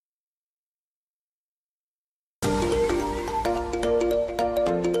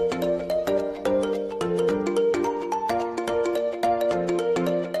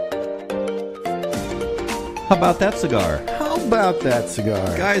How about that cigar? How about that cigar?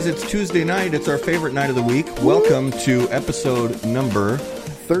 Guys, it's Tuesday night. It's our favorite night of the week. Welcome to episode number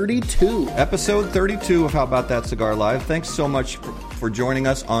 32. Episode 32 of How About That Cigar Live. Thanks so much for joining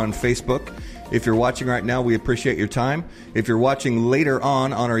us on Facebook. If you're watching right now, we appreciate your time. If you're watching later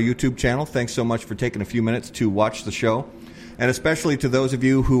on our YouTube channel, thanks so much for taking a few minutes to watch the show. And especially to those of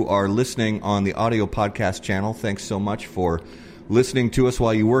you who are listening on the audio podcast channel, thanks so much for listening to us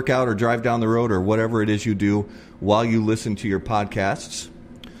while you work out or drive down the road or whatever it is you do while you listen to your podcasts.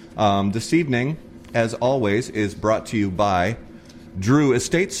 This evening, as always, is brought to you by Drew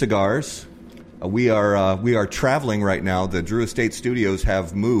Estate Cigars. We are traveling right now. The Drew Estate Studios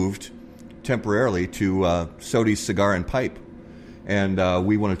have moved temporarily to Sody's Cigar and Pipe. And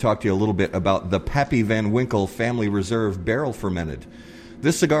we want to talk to you a little bit about the Pappy Van Winkle Family Reserve Barrel Fermented.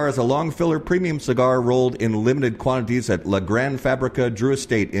 This cigar is a long filler premium cigar rolled in limited quantities at La Gran Fabrica Drew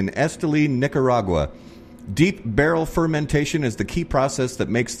Estate in Esteli, Nicaragua. Deep barrel fermentation is the key process that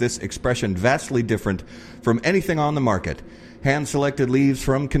makes this expression vastly different from anything on the market. Hand-selected leaves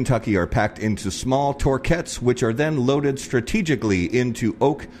from Kentucky are packed into small torquettes, which are then loaded strategically into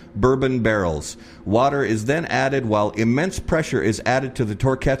oak bourbon barrels. Water is then added while immense pressure is added to the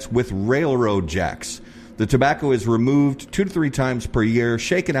torquettes with railroad jacks. The tobacco is removed 2 to 3 times per year,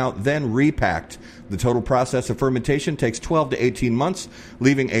 shaken out, then repacked. The total process of fermentation takes 12 to 18 months,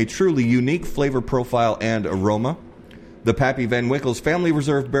 leaving a truly unique flavor profile and aroma. The Pappy Van Winkle's Family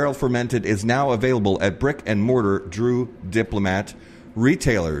Reserve Barrel Fermented is now available at brick and mortar Drew Diplomat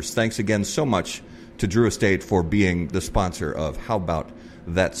retailers. Thanks again so much to Drew Estate for being the sponsor of How About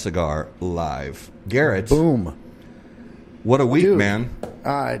That Cigar Live. Garrett. Boom. What a week, Dude, man.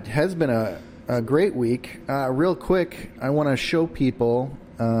 It has been a great week. Real quick, I want to show people,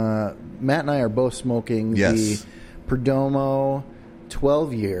 Matt and I are both smoking the Perdomo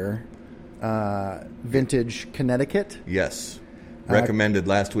 12-year vintage Connecticut. Yes. Recommended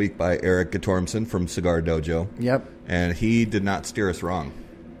last week by Eric Gatormson from Cigar Dojo. Yep. And he did not steer us wrong.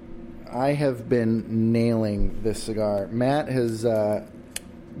 I have been nailing this cigar. Matt has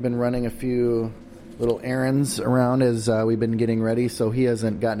been running a few little errands around as we've been getting ready, so he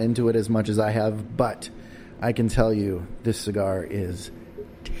hasn't gotten into it as much as I have, but I can tell you this cigar is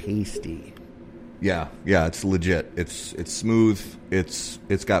tasty. Yeah, it's legit. It's smooth.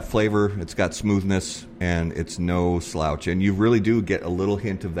 It's got flavor. It's got smoothness, and it's no slouch. And you really do get a little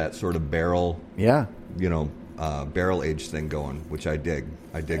hint of that sort of barrel, barrel aged thing going, which I dig.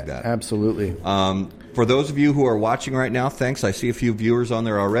 I dig that. Absolutely. For those of you who are watching right now, thanks. I see a few viewers on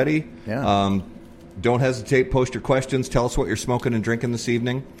there already. Yeah. Don't hesitate. Post your questions. Tell us what you're smoking and drinking this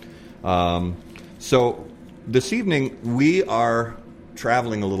evening. So this evening we are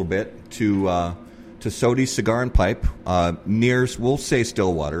traveling a little bit to Sody's Cigar and Pipe near, we'll say,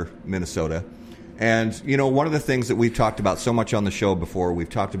 Stillwater, Minnesota. And, one of the things that we've talked about so much on the show before, we've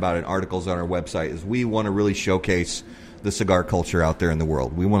talked about in articles on our website, is we want to really showcase the cigar culture out there in the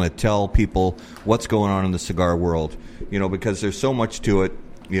world. We want to tell people what's going on in the cigar world, because there's so much to it.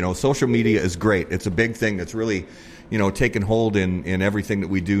 Social media is great. It's a big thing that's really, taken hold in everything that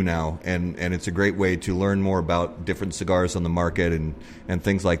we do now. And it's a great way to learn more about different cigars on the market and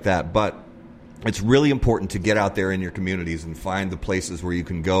things like that. But it's really important to get out there in your communities and find the places where you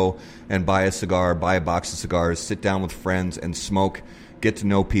can go and buy a cigar, buy a box of cigars, sit down with friends and smoke, get to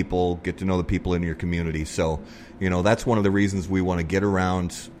know people, get to know the people in your community. So, that's one of the reasons we want to get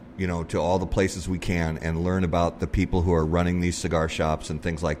around, to all the places we can and learn about the people who are running these cigar shops and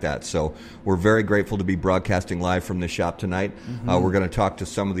things like that. So we're very grateful to be broadcasting live from this shop tonight. Mm-hmm. We're going to talk to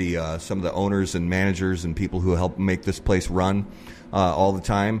some of the owners and managers and people who help make this place run all the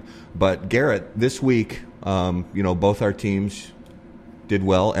time. But Garrett, this week, both our teams did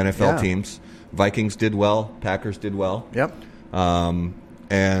well. NFL teams, Vikings did well, Packers did well. Yep.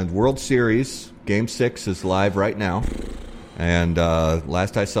 And World Series Game 6 is live right now. And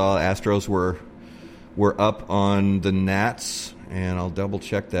last I saw, Astros were up on the Nats, and I'll double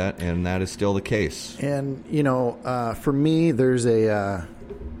check that, and that is still the case. And for me, there's I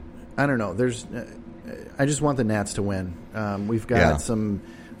don't know. I just want the Nats to win. We've got some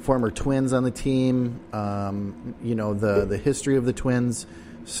former Twins on the team. The history of the Twins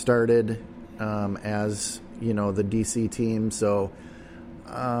started as the DC team, so.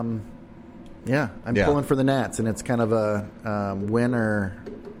 I'm pulling for the Nats, and it's kind of a win or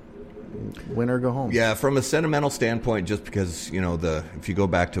go home. Yeah, from a sentimental standpoint, just because if you go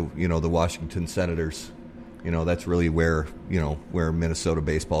back to the Washington Senators, that's really where Minnesota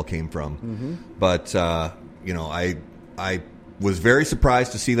baseball came from. Mm-hmm. But I was very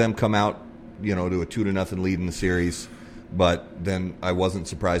surprised to see them come out to a 2-0 lead in the series, but then I wasn't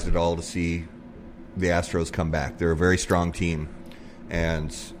surprised at all to see the Astros come back. They're a very strong team,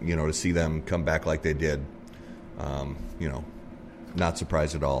 and to see them come back like they did, not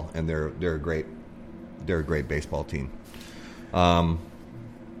surprised at all. And they're a great baseball team.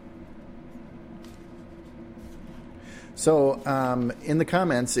 So in the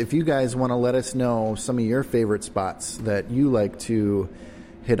comments, if you guys want to let us know some of your favorite spots that you like to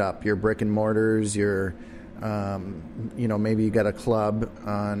hit up, your brick and mortars, your maybe you got a club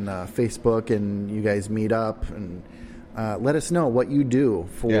on Facebook and you guys meet up, and let us know what you do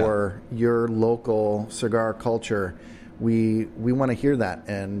for your local cigar culture. We want to hear that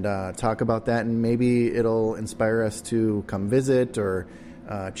and talk about that, and maybe it'll inspire us to come visit or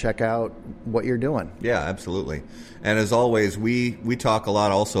check out what you're doing. Yeah, absolutely. And as always, we talk a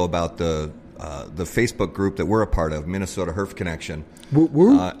lot also about the Facebook group that we're a part of, Minnesota Herf Connection.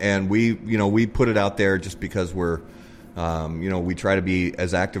 And we put it out there just because we're, we try to be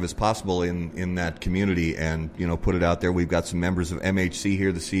as active as possible in that community and, put it out there. We've got some members of MHC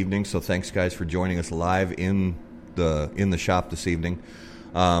here this evening, so thanks guys for joining us live in the shop this evening.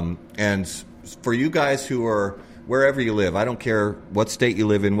 And for you guys who are wherever you live, I don't care what state you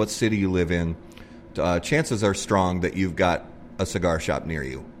live in, what city you live in, chances are strong that you've got a cigar shop near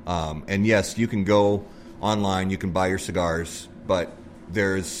you. And yes, you can go online, you can buy your cigars, but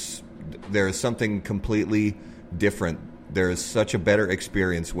there is something completely different. There is such a better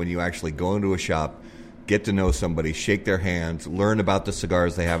experience when you actually go into a shop, get to know somebody, shake their hands, learn about the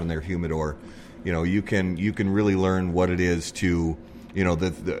cigars they have in their humidor. You can really learn what it is to,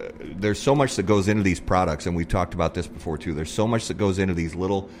 there's so much that goes into these products, and we've talked about this before too. There's so much that goes into these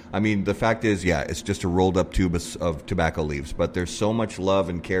little, the fact is, it's just a rolled up tube of tobacco leaves, but there's so much love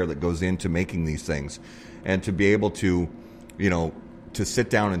and care that goes into making these things. And to be able to, to sit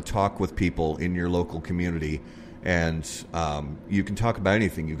down and talk with people in your local community, and you can talk about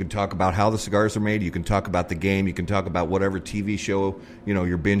anything. You can talk about how the cigars are made. You can talk about the game. You can talk about whatever TV show,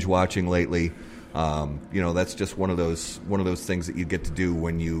 you're binge watching lately. That's just one of those things that you get to do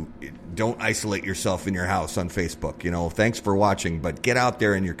when you don't isolate yourself in your house on Facebook. Thanks for watching, but get out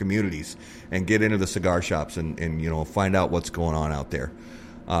there in your communities and get into the cigar shops and find out what's going on out there.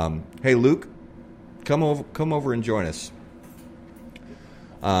 Hey, Luke, come over and join us.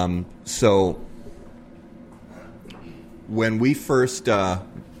 So when we first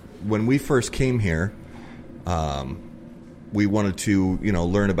came here, we wanted to,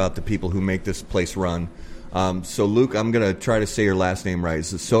 learn about the people who make this place run. So, Luke, I'm going to try to say your last name right.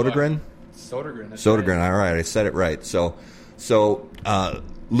 Is it Sodergren? Sodergren. Sodergren. Right. All right, I said it right. So,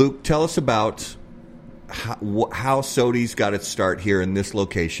 Luke, tell us about how Sody's got its start here in this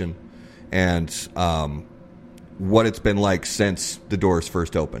location, and what it's been like since the doors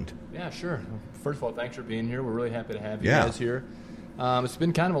first opened. Yeah, sure. First of all, thanks for being here. We're really happy to have you guys here. It's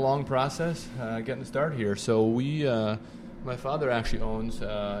been kind of a long process getting started here. So my father actually owns,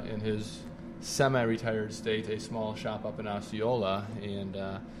 in his semi-retired state, a small shop up in Osceola, and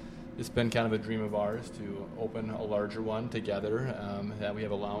it's been kind of a dream of ours to open a larger one together that we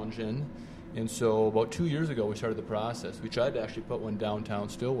have a lounge in. And so about 2 years ago, we started the process. We tried to actually put one downtown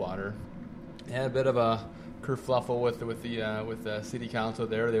Stillwater. Had a bit of a kerfluffle with the city council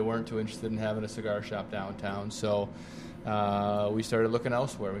there. They weren't too interested in having a cigar shop downtown, so we started looking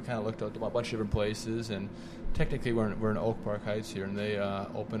elsewhere. We kind of looked at a bunch of different places, and technically we're in Oak Park Heights here, and they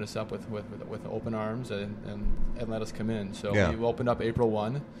opened us up with open arms and let us come in. So we opened up April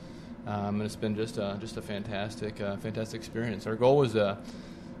 1, and it's been just a fantastic experience. Our goal was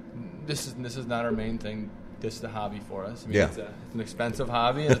this is not our main thing. This is a hobby for us. It's an expensive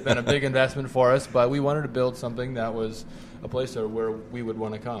hobby, and it's been a big investment for us, but we wanted to build something that was a place where we would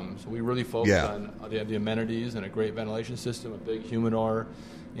want to come. So we really focused on the amenities and a great ventilation system, a big humidor,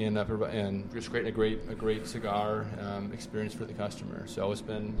 and just creating a great cigar experience for the customer. So it's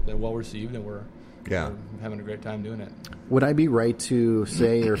been well received, and we're having a great time doing it. Would I be right to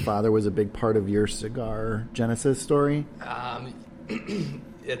say your father was a big part of your cigar genesis story?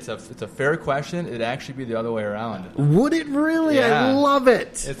 It's a fair question. It'd actually be the other way around. Would it really? Yeah. I love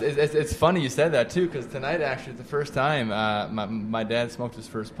it. It's funny you said that too, because tonight actually is the first time my dad smoked his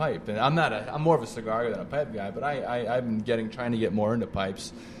first pipe, and I'm more of a cigar guy than a pipe guy, but I've been trying to get more into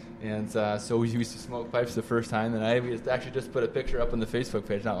pipes. And so we used to smoke pipes the first time, and I actually just put a picture up on the Facebook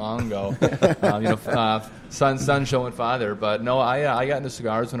page not long ago. Son showing father. But no, I got into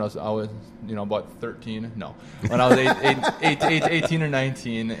cigars when I was about 13. No, when I was 18 or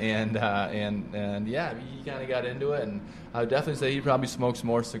 19, and he kind of got into it. And I would definitely say he probably smokes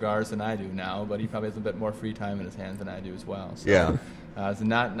more cigars than I do now, but he probably has a bit more free time in his hands than I do as well. So, it's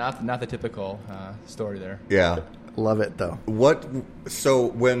not the typical story there. Yeah. Love it, though. So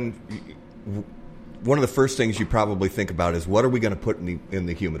when one of the first things you probably think about is what are we going to put in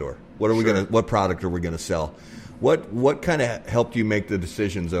the humidor? What product are we going to sell? What kind of helped you make the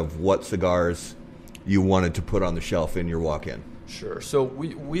decisions of what cigars you wanted to put on the shelf in your walk-in? Sure. So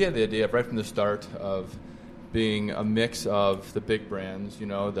we had the idea right from the start of being a mix of the big brands. You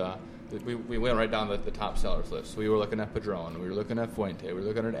know, we went right down the top sellers list. So we were looking at Padron, we were looking at Fuente, we were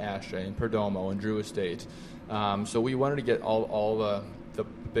looking at Ashtray and Perdomo and Drew Estate. So we wanted to get all the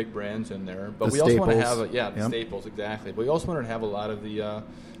big brands in there, but we also want to have the staples, exactly. But we also wanted to have a lot of the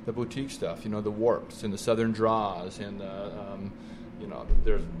boutique stuff. You know, the Warps and the Southern Draws and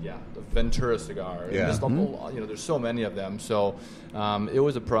there's the Ventura cigar. Yeah. There's so many of them. So it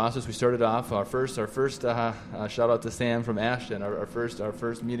was a process. We started off our first shout out to Sam from Ashton. Our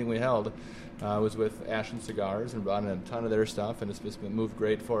first meeting we held was with Ashton Cigars and brought in a ton of their stuff, and it's just been moved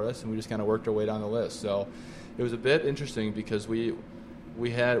great for us. And we just kind of worked our way down the list. So it was a bit interesting because we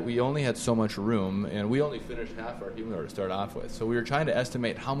only had so much room, and we only finished half our humidor to start off with. So we were trying to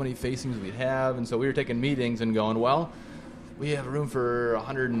estimate how many facings we'd have, and so we were taking meetings and going, well, we have room for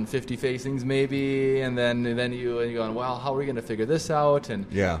 150 facings maybe, and then you're going, well, how are we going to figure this out?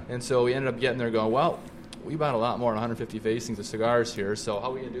 And so we ended up getting there going, well, we bought a lot more than 150 facings of cigars here, so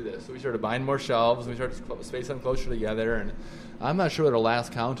how are we going to do this? So we started buying more shelves, and we started spacing them closer together, and I'm not sure what our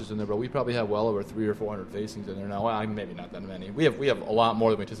last count is in there, but we probably have well over 300 or 400 facings in there now. Well, maybe not that many. We have a lot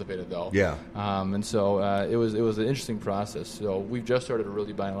more than we anticipated, though. Yeah. And so it was an interesting process. So we've just started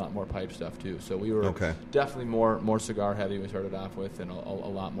really buying a lot more pipe stuff too. So we were definitely more cigar heavy. We started off with, and a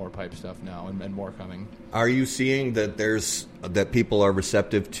lot more pipe stuff now, and more coming. Are you seeing that people are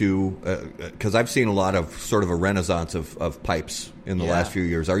receptive to? Because I've seen a lot of sort of a renaissance of pipes in the last few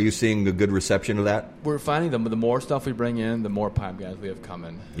years. Are you seeing a good reception to that? We're finding the more stuff we bring in, the more pipe guys we have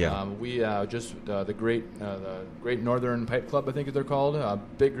coming. Yeah. We the Great Northern Pipe Club, I think they're called, a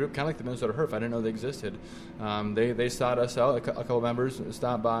big group, kind of like the Minnesota Herf. I didn't know they existed. They sought us out. A couple of members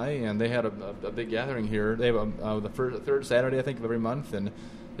stopped by, and they had a big gathering here. They have the third Saturday, I think, of every month, and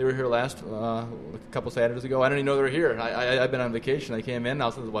they were here a couple Saturdays ago. I didn't even know they were here. I've been on vacation. I came in, and I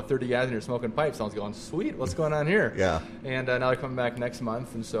was about 30 guys in here smoking pipes. I was going, sweet, what's going on here? Yeah. And now they're coming back next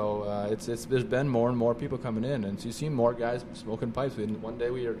month, and so there's been more and more people coming in, and so you see more guys smoking pipes. One day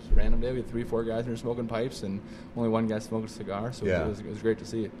we had 3-4 guys in here smoking pipes, and only one guy smoking a cigar. So it was great to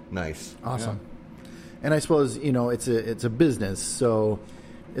see. Nice, awesome. Yeah. And I suppose it's a business, so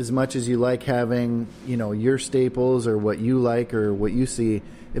as much as you like having your staples or what you like or what you see,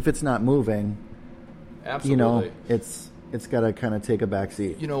 if it's not moving, absolutely, it's got to kind of take a back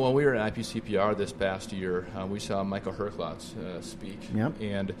seat. When we were at IPCPR this past year, we saw Michael Herklotz speak. Yep.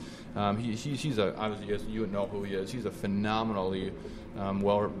 And he's obviously you know who he is. He's a phenomenally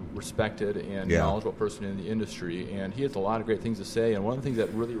well-respected and knowledgeable person in the industry, and he has a lot of great things to say. And one of the things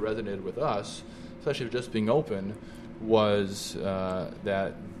that really resonated with us, especially with just being open, was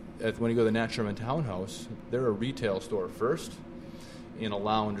that when you go to the Nat Sherman Townhouse, they're a retail store first and a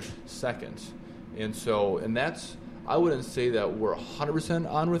lounge second. And that's, I wouldn't say that we're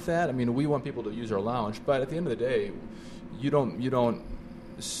 100% on with that. I mean, we want people to use our lounge, but at the end of the day, you don't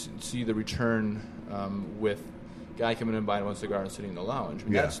see the return with guy coming in and buying one cigar and sitting in the lounge. I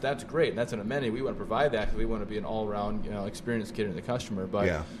mean, that's great. That's an amenity. We want to provide that because we want to be an all-around experience catering to the customer.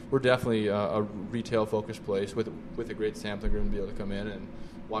 But we're definitely a retail-focused place with a great sampling room to be able to come in and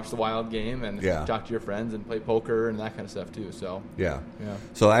watch the Wild game and talk to your friends and play poker and that kind of stuff too. So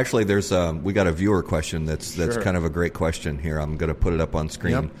So actually, there's we got a viewer question that's kind of a great question here. I'm going to put it up on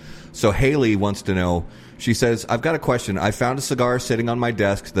screen. Yep. So Haley wants to know. She says, "I've got a question. I found a cigar sitting on my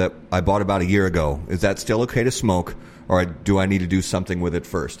desk that I bought about a year ago. Is that still okay to smoke, or do I need to do something with it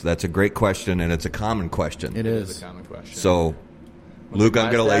first?" That's a great question, and it's a common question. It is a common question. So, Luke,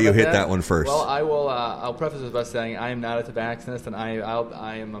 I'm going to let you hit that one first. Well, I will. I'll preface this by saying I am not a tobacconist, and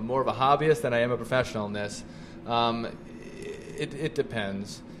I am more of a hobbyist than I am a professional in this. It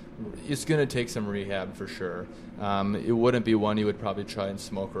depends. It's going to take some rehab for sure. It wouldn't be one you would probably try and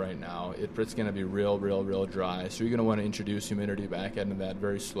smoke right now. It's going to be real dry. So you're going to want to introduce humidity back into that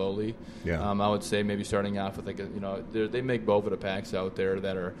very slowly. Yeah. I would say maybe starting off with they make Boveda packs out there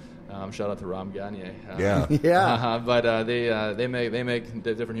that are. Shout out to Rob Gagne. But they make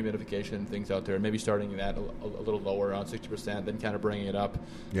different humidification things out there. Maybe starting that a little lower, around 60%, then kind of bringing it up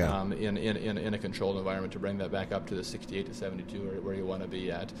in a controlled environment to bring that back up to the 68 to 72 where you want to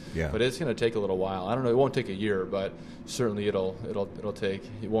be at. Yeah. But it's going to take a little while. I don't know. It won't take a year, but certainly it'll take.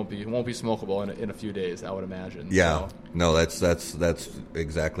 It won't be smokable in a few days, I would imagine. Yeah. So. No, that's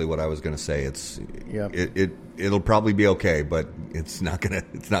exactly what I was going to say. It'll probably be okay, but it's not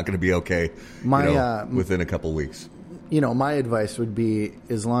gonna be okay. Within a couple weeks. My advice would be,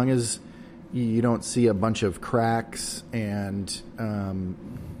 as long as you don't see a bunch of cracks and,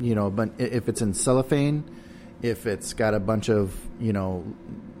 but if it's in cellophane, if it's got a bunch of,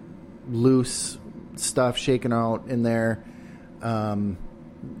 loose stuff shaken out in there,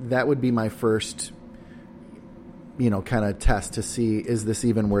 that would be my first, kind of test to see, is this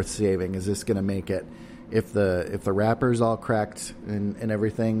even worth saving? Is this going to make it? If the wrapper's all cracked and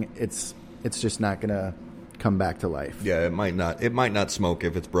everything, it's just not going to come back to life. Yeah, it might not smoke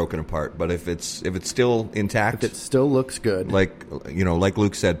if it's broken apart, but if it's still intact, if it still looks good, like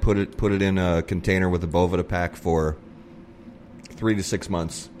Luke said, put it in a container with a Boveda pack for 3 to 6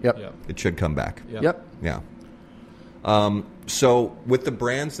 months. Yep. It should come back. Yep. Yeah. So with the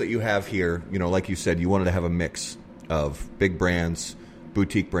brands that you have here, like you said, you wanted to have a mix of big brands,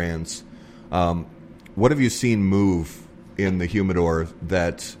 boutique brands. What have you seen move in the humidor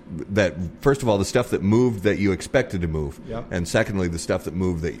that first of all, the stuff that moved that you expected to move, and secondly, the stuff that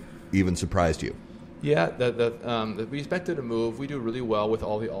moved that even surprised you? Yeah, that we expected to move. We do really well with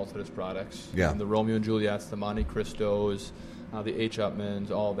all the Altadis products. Yeah. The Romeo and Juliets, the Monte Cristos, the H.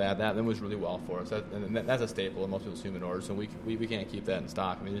 Upmans, all that. That was really well for us. That's a staple in most people's humidors, and we can't keep that in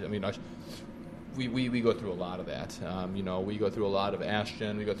stock. We go through a lot of that. We go through a lot of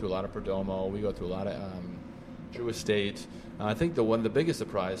Ashton. We go through a lot of Perdomo. We go through a lot of Drew Estate. I think the biggest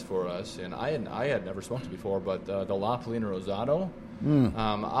surprise for us, and I had never smoked it before, but the La Polina Rosado.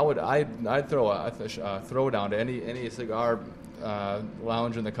 I'd throw down to any cigar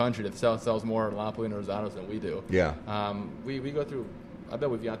lounge in the country that sells more La Polina Rosados than we do. Yeah. We go through. I bet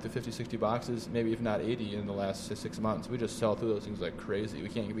we've got through 50, 60 boxes, maybe if not 80 in the last 6 months. We just sell through those things like crazy.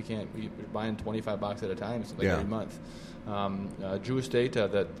 We're buying 25 boxes at a time, every month. Drew Estate,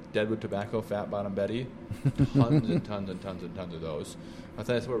 that Deadwood Tobacco Fat Bottom Betty, tons and tons and tons and tons of those. I think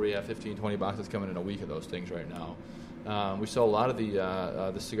that's where we have 15, 20 boxes coming in a week of those things right now. We saw a lot of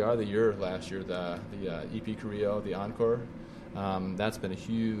the Cigar of the Year last year, the EP Carrillo, the Encore. That's been a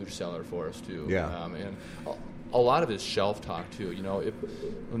huge seller for us too. Yeah. And a lot of it is shelf talk too.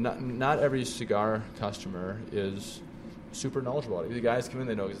 Not every cigar customer is super knowledgeable. The guys come in,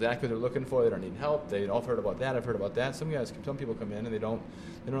 they know exactly what they're looking for. They don't need help. I've heard about that. I've heard about that. Some people come in and they don't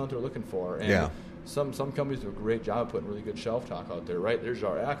know what they're looking for. And some companies do a great job of putting really good shelf talk out there. Right? There's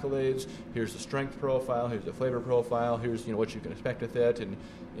our accolades. Here's the strength profile. Here's the flavor profile. Here's what you can expect with it.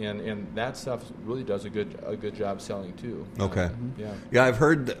 And that stuff really does a good job selling too. Okay. Yeah. I've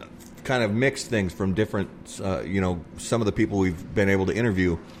heard kind of mixed things from different. Some of the people we've been able to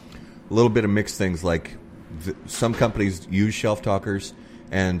interview. A little bit of mixed things like. Some companies use shelf talkers,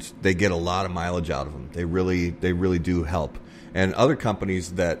 and they get a lot of mileage out of them. They really do help. And other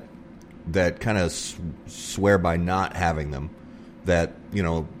companies that kind of swear by not having them, that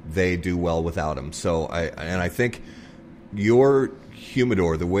they do well without them. So I think your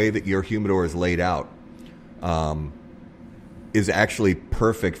humidor, the way that your humidor is laid out, is actually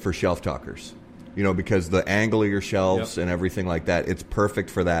perfect for shelf talkers. Because the angle of your shelves and everything like that, it's perfect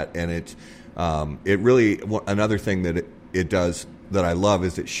for that, and it really, another thing that it does that I love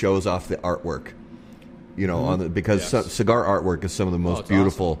is it shows off the artwork, because cigar artwork is some of the most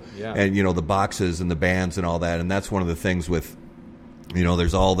beautiful, awesome. Yeah. And the boxes and the bands and all that, and that's one of the things with,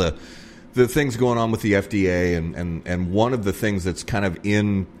 there's all the things going on with the FDA, and one of the things that's kind of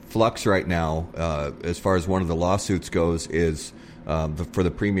in flux right now, as far as one of the lawsuits goes, is for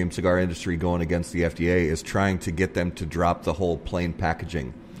the premium cigar industry going against the FDA, is trying to get them to drop the whole plain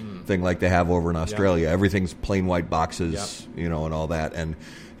packaging thing like they have over in Australia. Everything's plain white boxes, and all that. And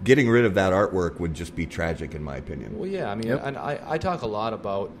getting rid of that artwork would just be tragic, in my opinion. Well, yeah, and I talk a lot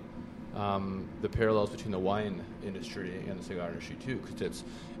about the parallels between the wine industry and the cigar industry too, because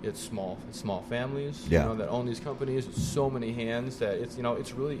it's small families that own these companies. It's so many hands that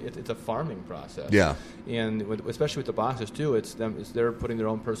it's a farming process. Yeah, and especially with the boxes too, they're putting their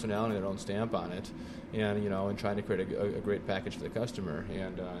own personality, their own stamp on it, and trying to create a great package for the customer.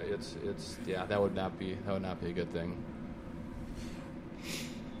 And that would not be a good thing.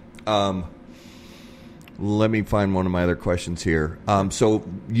 Let me find one of my other questions here. So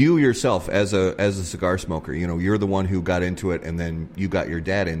you yourself, as a cigar smoker, you're the one who got into it, and then you got your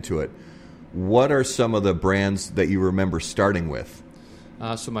dad into it. What are some of the brands that you remember starting with?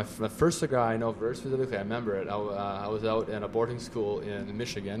 So my first cigar I know very specifically, I remember it. I was out at a boarding school in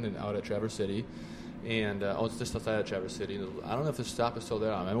Michigan, and out at Traverse City, and it's just outside of Traverse City. I don't know if the shop is still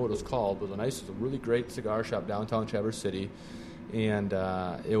there. I don't remember what it was called, but it was a really great cigar shop downtown Traverse City. and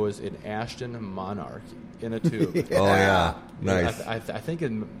it was an Ashton Monarch in a tube. Oh yeah, nice. I think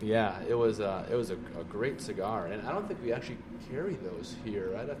it was a great cigar, and I don't think we actually carry those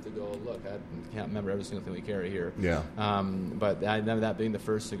here. I'd have to go look. I can't remember every single thing we carry here. Yeah. But I remember that being the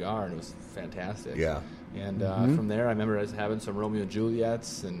first cigar, and it was fantastic. Yeah. And from there, I remember us having some Romeo and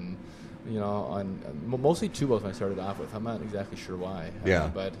Juliets, and mostly tubos when I started off with. I'm not exactly sure why.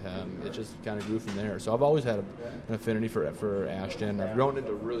 But it just kind of grew from there. So I've always had an affinity for Ashton. I've grown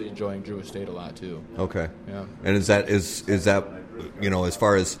into really enjoying Drew Estate a lot too. Okay. Yeah. And is that as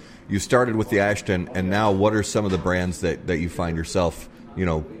far as you started with the Ashton, and now what are some of the brands that you find yourself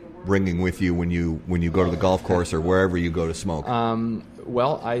bringing with you when you go to the golf course or wherever you go to smoke?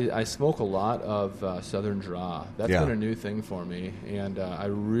 Well, I smoke a lot of Southern Draw. That's been a new thing for me, and I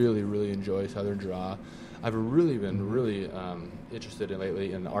really, really enjoy Southern Draw. I've really been interested in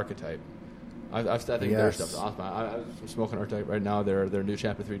lately in the Archetype. I think their stuff's awesome. I'm smoking Archetype right now. Their new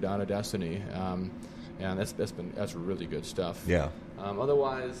Chapter 3 Dawn of Destiny, and that's really good stuff. Yeah.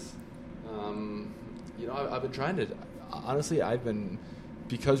 Otherwise, I've been trying to. Honestly,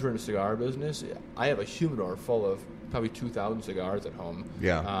 because we're in the cigar business, I have a humidor full of probably 2,000 cigars at home.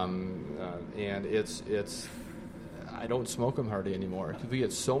 Yeah. And it's I don't smoke them hardly anymore because we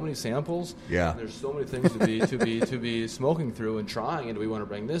get so many samples. Yeah. There's so many things to be smoking through and trying. And do we want to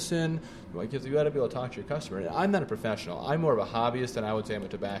bring this in? Because you got to be able to talk to your customer. And I'm not a professional. I'm more of a hobbyist than I would say I'm a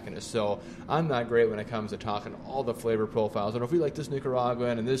tobacconist. So I'm not great when it comes to talking all the flavor profiles. And if we like this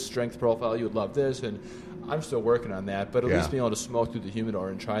Nicaraguan and this strength profile, you would love this. And I'm still working on that. But at least being able to smoke through the humidor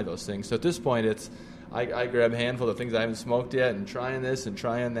and try those things. So at this point, it's I grab a handful of things I haven't smoked yet and trying this and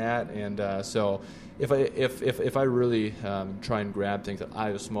trying that. And so if I really try and grab things that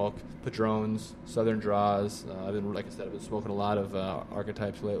I smoke, Padrones, Southern Draws. I've been smoking a lot of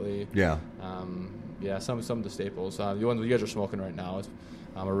Archetypes lately. Yeah. Some of the staples. The ones you guys are smoking right now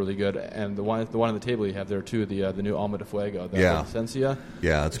are really good, and the one on the table you have there too, the new Alma de Fuego, the Esencia.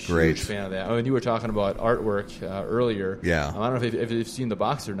 Yeah, that's great. Huge fan of that. You were talking about artwork earlier. Yeah. I don't know if you've seen the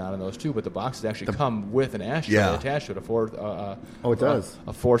box or not on those two, but the boxes actually come with an ashtray attached to it. It does.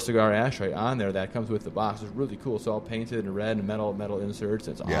 A 4-cigar ashtray on there that comes with the box. It's really cool. It's all painted in red and metal inserts.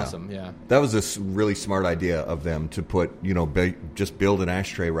 It's awesome. Yeah. That was a really smart idea of them to put just build an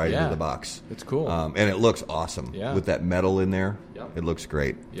ashtray right into the box. It's cool. And it looks awesome with that metal in there. Yep. It looks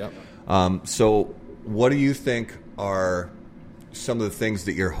great. Yep. So what do you think are some of the things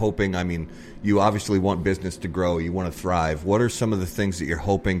that you're hoping? I mean, you obviously want business to grow. You want to thrive. What are some of the things that you're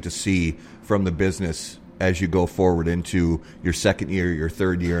hoping to see from the business as you go forward into your second year, your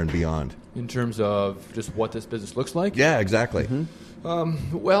third year, and beyond? In terms of just what this business looks like? Yeah, exactly. Mm-hmm.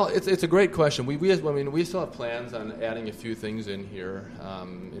 Well, it's a great question. We still have plans on adding a few things in here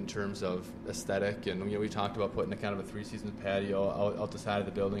in terms of aesthetic, and we talked about putting a kind of a 3-season patio out the side of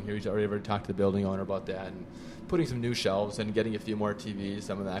the building here. We've already talked to the building owner about that, and putting some new shelves and getting a few more TVs,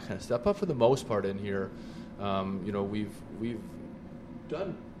 some of that kind of stuff. But for the most part in here, we've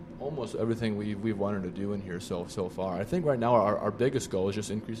done almost everything we've wanted to do in here so far. I think right now our biggest goal is just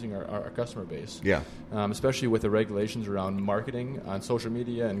increasing our customer base. Yeah. Especially with the regulations around marketing on social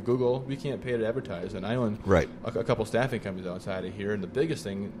media and Google, we can't pay to advertise. And I own a couple staffing companies outside of here, and the biggest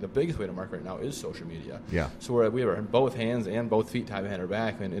way to market right now is social media. Yeah. So we have both hands and both feet tied behind our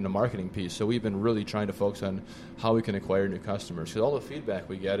back in the marketing piece. So we've been really trying to focus on how we can acquire new customers. Because all the feedback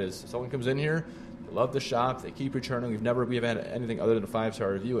we get is someone comes in here, love the shop. They keep returning. We've had anything other than a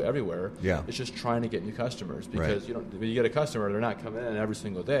 5-star review everywhere. Yeah. It's just trying to get new customers because when you get a customer, they're not coming in every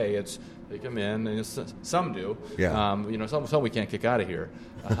single day. They come in, and some do. Yeah. Some we can't kick out of here.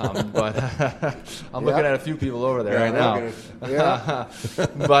 But I'm looking at a few people over there right now.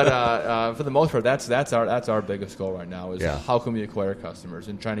 But for the most part, that's our biggest goal right now is how can we acquire customers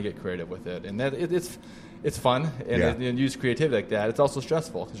and trying to get creative with it. And that it's fun and use creativity like that. It's also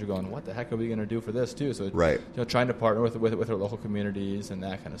stressful because you're going, what the heck are we going to do for this too? So trying to partner with our local communities and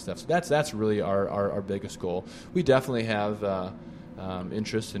that kind of stuff. So that's really our biggest goal. We definitely have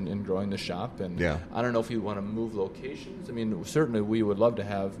interest in growing the shop, and I don't know if you want to move locations. I mean, certainly we would love to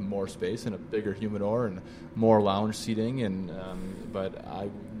have more space and a bigger humidor and more lounge seating, and but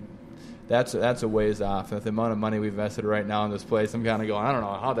that's a ways off. And the amount of money we've invested right now in this place, I'm kind of going, I don't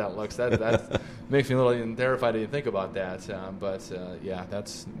know how that looks. That makes me a little even terrified to even think about that. But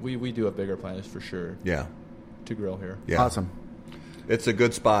we do have bigger plans for sure. Yeah, to grow here. Yeah. Awesome. It's a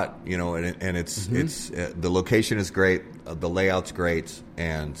good spot, and it's the location is great, the layout's great,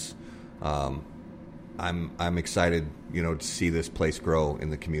 and I'm excited, to see this place grow in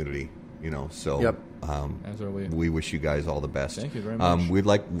the community. So yep. We wish you guys all the best. Thank you very much.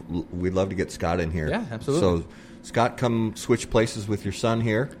 We'd love to get Scott in here. Yeah, absolutely. So Scott, come switch places with your son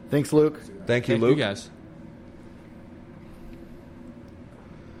here. Thanks, Luke. Thank you, Luke. Thank you, guys.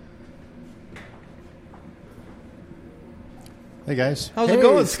 Hey guys, How's it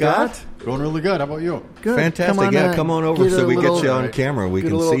going, Scott? Going really good. How about you? Good. Fantastic. Come on over so we get you on camera. We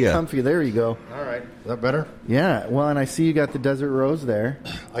can see you. Comfy. There you go. All right. Is that better? Yeah. Well, and I see you got the Desert Rose there.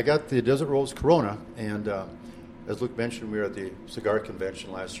 I got the Desert Rose Corona, and as Luke mentioned, we were at the cigar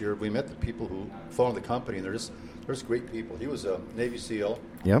convention last year. We met the people who founded the company, and they're just great people. He was a Navy SEAL.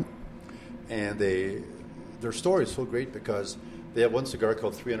 Yep. And their story is so great because they have one cigar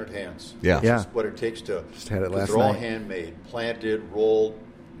called 300 Hands. Yeah. Which is what it takes to. Just had it last they're all night. handmade, planted, rolled,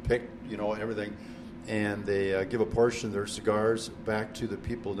 picked, everything. And they give a portion of their cigars back to the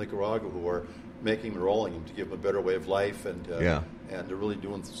people in Nicaragua who are making and rolling them to give them a better way of life. And and they're really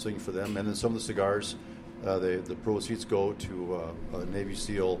doing this thing for them. And then some of the cigars, the proceeds go to a Navy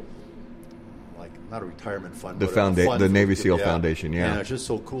SEAL, like not a retirement fund, the Navy SEAL Foundation. Yeah. And it's just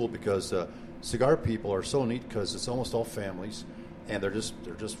so cool because cigar people are so neat because it's almost all families. And they're just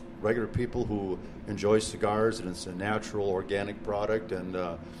regular people who enjoy cigars, and it's a natural, organic product, and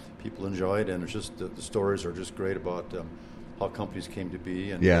people enjoy it. And it's just the stories are just great about how companies came to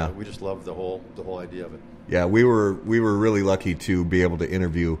be, and we just love the whole idea of it. Yeah, we were really lucky to be able to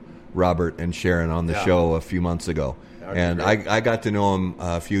interview Robert and Sharon on the show a few months ago, and I got to know him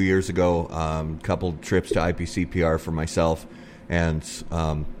a few years ago. Couple trips to IPCPR for myself, and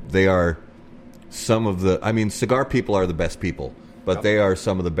they are some of the. I mean, cigar people are the best people. But they are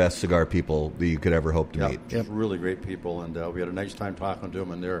some of the best cigar people that you could ever hope to meet. Yep. Really great people, and we had a nice time talking to them,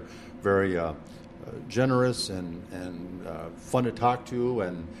 and they're very generous and fun to talk to,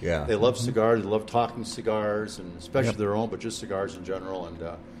 and they love cigars. They love talking cigars, and especially their own, but just cigars in general, and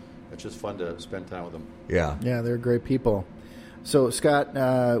it's just fun to spend time with them. Yeah, they're great people. So,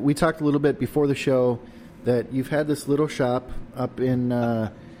 Scott, we talked a little bit before the show that you've had this little shop up in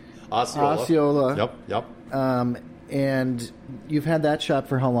Osceola. Yep. And you've had that shop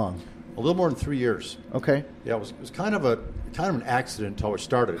for how long? A little more than 3 years. Okay. Yeah, it was kind of an accident how it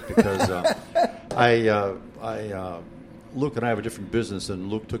started because Luke and I have a different business, and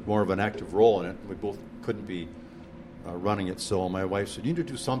Luke took more of an active role in it. We both couldn't be running it, so my wife said, "You need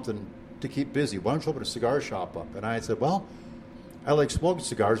to do something to keep busy. Why don't you open a cigar shop up?" And I said, "Well, I like smoking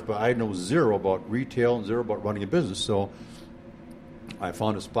cigars, but I know zero about retail and zero about running a business, so." I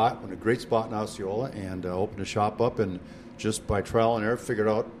found a great spot in Osceola, and opened a shop up, and just by trial and error figured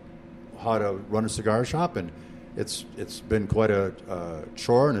out how to run a cigar shop, and it's been quite a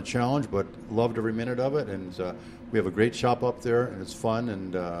chore and a challenge, but loved every minute of it, and we have a great shop up there, and it's fun,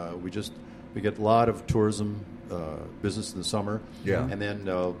 and we get a lot of tourism business in the summer, and then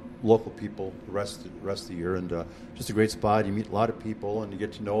local people the rest of the year, and just a great spot. You meet a lot of people, and you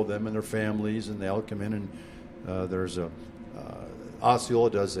get to know them and their families, and they all come in, and there's Osceola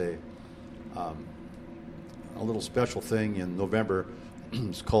does a little special thing in November.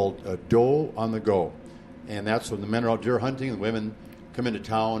 It's called Doe on the Go, and that's when the men are out deer hunting and the women come into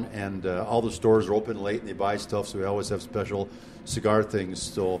town, and all the stores are open late and they buy stuff, so we always have special cigar things.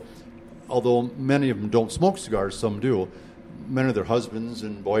 So although many of them don't smoke cigars, some do. Many of their husbands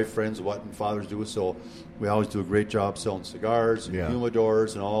and boyfriends and fathers do, so we always do a great job selling cigars and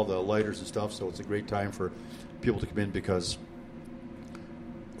humidors and all the lighters and stuff, so it's a great time for people to come in because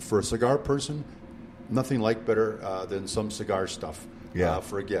for a cigar person, nothing like better than some cigar stuff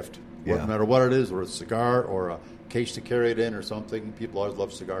for a gift. No matter what it is, or a cigar or a case to carry it in or something, people always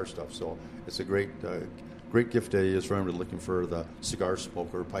love cigar stuff. So it's a great gift is for everybody looking for the cigar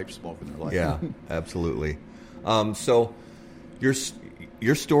smoker or pipe smoke in their life. Yeah, absolutely. So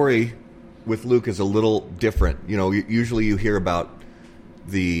your story with Luke is a little different. Usually you hear about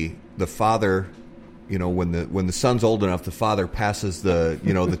the father. When the son's old enough, the father passes the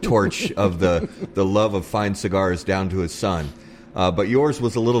torch of the love of fine cigars down to his son. But yours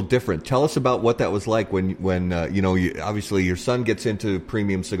was a little different. Tell us about what that was like when obviously your son gets into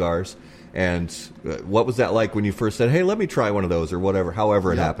premium cigars, and what was that like when you first said, "Hey, let me try one of those," or whatever,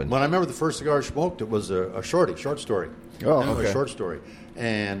 however it happened. When I remember the first cigar I smoked, it was a short story. Oh, okay. A short story.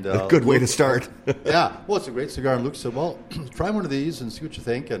 And a good way to start. Well, it's a great cigar. And Luke said, "Well, try one of these and see what you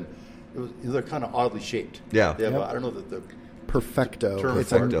think." And they're kind of oddly shaped. Yeah. They have I don't know the Perfecto.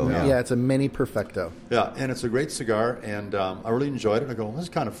 Perfecto. It's a mini Perfecto. Yeah, and it's a great cigar, and I really enjoyed it. I go, well, this is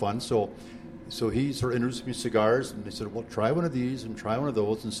kind of fun. So he sort of introduced me to cigars, and he said, well, try one of these and try one of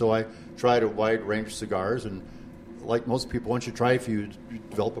those. And so I tried a wide range of cigars, and like most people, once you try, if you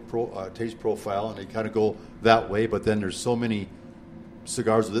develop a taste profile, and they kind of go that way. But then there's so many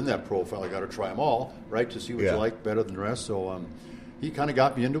cigars within that profile. I got to try them all, right, to see what you like better than the rest. So he kind of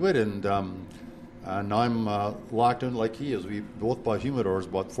got me into it, and now I'm locked in like he is. We both bought humidors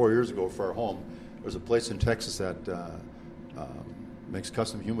about 4 years ago for our home. There's a place in Texas that makes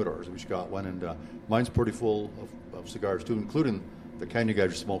custom humidors. We just got one, and mine's pretty full of cigars too, including the kind you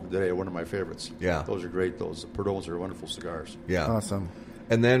guys are smoking today are one of my favorites. Yeah, those are great. Those Perdones are wonderful cigars. Yeah, awesome.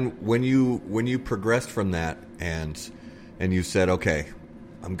 And then when you progressed from that and you said, okay,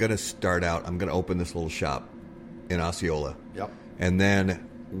 I'm going to start out. I'm going to open this little shop in Osceola. Yep. And then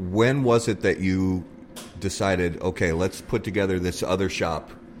when was it that you decided, okay, let's put together this other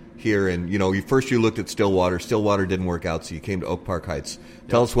shop here? And first you looked at Stillwater. Stillwater didn't work out, so you came to Oak Park Heights.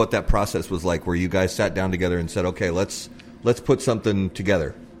 Tell us what that process was like, where you guys sat down together and said, okay, let's put something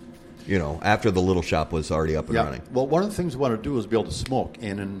together. After the little shop was already up and running. Well, one of the things we wanted to do was be able to smoke.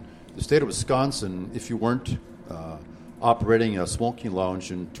 And in the state of Wisconsin, if you weren't operating a smoking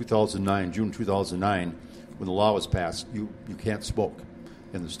lounge in June 2009, when the law was passed, you can't smoke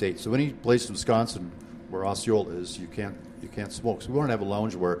in the state. So any place in Wisconsin where Osceola is, you can't smoke. So we wanted to have a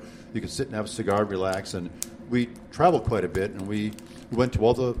lounge where you could sit and have a cigar, relax. And we traveled quite a bit, and we went to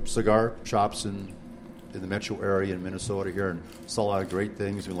all the cigar shops in the metro area in Minnesota here and saw a lot of great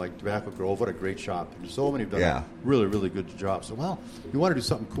things. And like Tobacco Grove, what a great shop. And so many have done a really, really good job. So, we want to do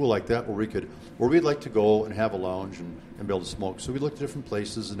something cool like that where we'd like to go and have a lounge and be able to smoke. So we looked at different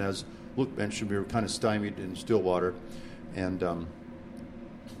places, and as Luke mentioned, we were kind of stymied in Stillwater. And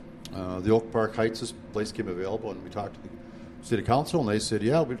the Oak Park Heights, this place came available, and we talked to the city council, and they said,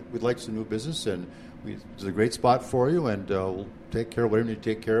 we'd like some new business, and it's a great spot for you, and we'll take care of whatever you need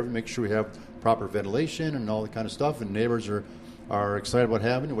to take care of, and make sure we have proper ventilation and all that kind of stuff. And neighbors are excited about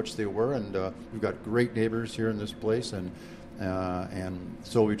having it, which they were, and we've got great neighbors here in this place, and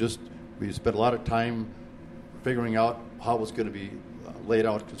so we spent a lot of time figuring out how it was going to be laid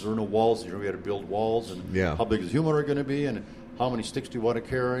out, because there were no walls here. We had to build walls, and how big is the humidor going to be, and how many sticks do you want to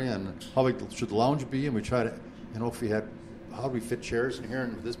carry, and how big should the lounge be, and we try to, if we had, how do we fit chairs in here,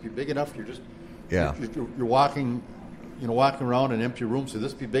 and would this be big enough? You're walking around an empty room, so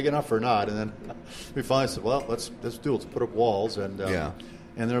this be big enough or not? And then we finally said, well, let's do it. Let's put up walls, and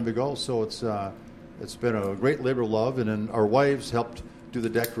there we go. So it's been a great labor of love, and then our wives helped do the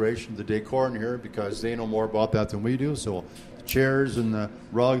decoration, the decor in here, because they know more about that than we do. So the chairs and the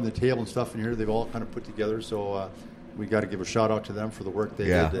rug and the table and stuff in here, they've all kind of put together. So we got to give a shout out to them for the work they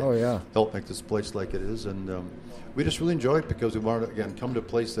did to help make this place like it is. And we just really enjoy it because we wanted to, again, come to a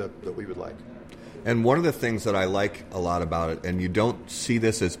place that we would like. And one of the things that I like a lot about it, and you don't see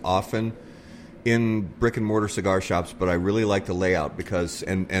this as often in brick and mortar cigar shops, but I really like the layout because,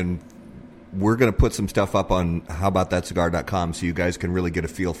 and we're going to put some stuff up on howaboutthatcigar.com so you guys can really get a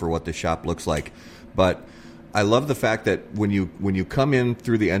feel for what the shop looks like. But I love the fact that when you come in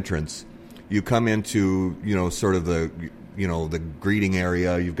through the entrance, you come into, sort of the greeting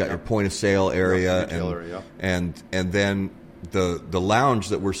area. You've got your point of sale area, and then the lounge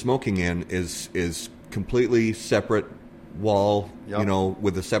that we're smoking in is completely separate wall,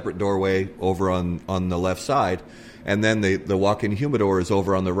 with a separate doorway over on the left side, and then the walk-in humidor is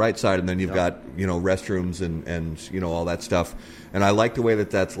over on the right side, and then you've got restrooms and all that stuff. And I like the way that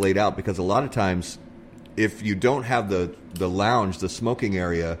that's laid out, because a lot of times if you don't have the lounge, the smoking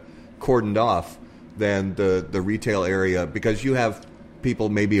area cordoned off, then the retail area, because you have people,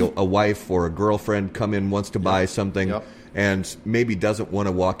 maybe a wife or a girlfriend come in, wants to buy something, and maybe doesn't want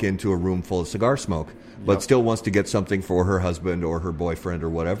to walk into a room full of cigar smoke, but still wants to get something for her husband or her boyfriend or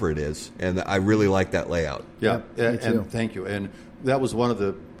whatever it is. And I really like that layout. Yeah, and thank you. And that was one of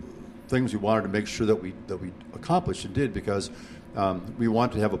the things we wanted to make sure that we accomplished and did, because we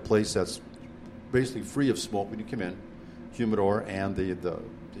want to have a place that's basically free of smoke when you come in, humidor and the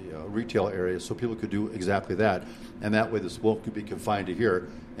retail area, so people could do exactly that. And that way the smoke could be confined to here,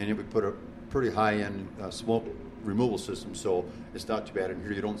 and we put a pretty high-end smoke removal system, so it's not too bad in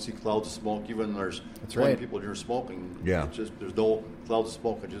here. You don't see clouds of smoke, even when there's 20 people in here smoking. It's just, there's no clouds of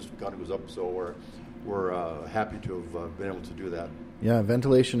smoke, it just kind of goes up. So we're happy to have been able to do that. Yeah,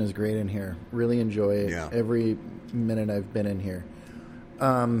 ventilation is great in here. Really enjoy it every minute I've been in here.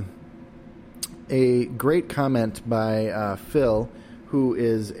 A great comment by Phil, who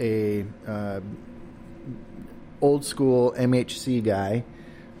is a old school MHC guy,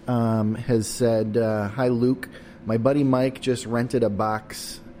 has said, "Hi Luke, my buddy Mike just rented a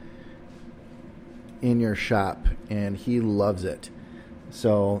box in your shop and he loves it."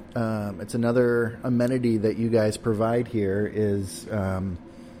 So it's another amenity that you guys provide here is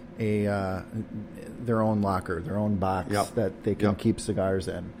their own locker, their own box that they can keep cigars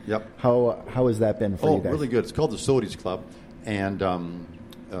in. How has that been for you guys? Really good. It's called the Sodies Club. and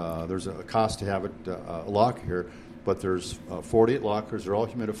there's a cost to have it a locker here. But there's 48 lockers. They're all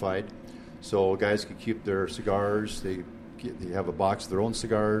humidified, so guys can keep their cigars. They have a box of their own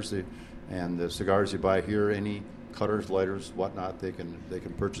cigars, and the cigars you buy here, any cutters, lighters, whatnot, they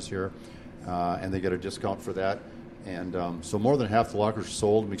can purchase here, and they get a discount for that. And so more than half the lockers are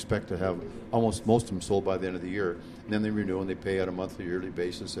sold. We expect to have almost most of them sold by the end of the year. And then they renew and they pay on a monthly, yearly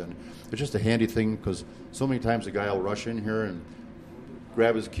basis. And it's just a handy thing because so many times a guy will rush in here and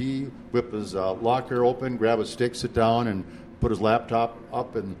grab his key, whip his locker open, grab a stick, sit down, and put his laptop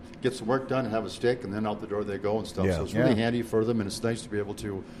up and get some work done and have a stick, and then out the door they go and stuff. Yeah. So it's really handy for them, and it's nice to be able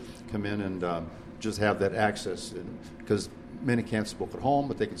to come in and just have that access. Because many can't smoke at home,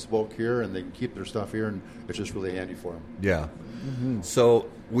 but they can smoke here, and they can keep their stuff here, and it's just really handy for them. Yeah. Mm-hmm. So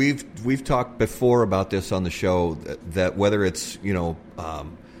we've talked before about this on the show that whether it's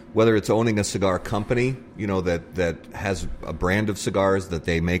whether it's owning a cigar company, that has a brand of cigars that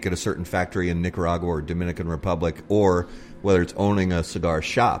they make at a certain factory in Nicaragua or Dominican Republic, or whether it's owning a cigar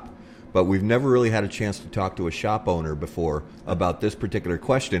shop. But we've never really had a chance to talk to a shop owner before about this particular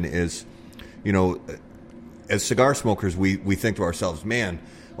question is, as cigar smokers, we think to ourselves, man,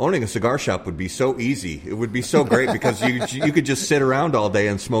 owning a cigar shop would be so easy. It would be so great because you could just sit around all day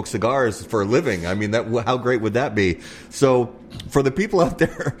and smoke cigars for a living. I mean, how great would that be? So for the people out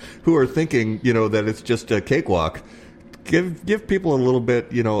there who are thinking, that it's just a cakewalk, give people a little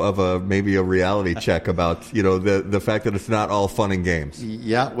bit, of maybe a reality check about, the fact that it's not all fun and games.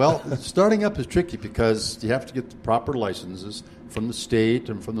 Yeah, well, starting up is tricky because you have to get the proper licenses from the state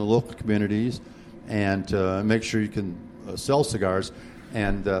and from the local communities and make sure you can sell cigars.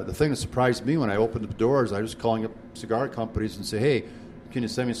 And the thing that surprised me when I opened the doors, I was calling up cigar companies and say, hey, can you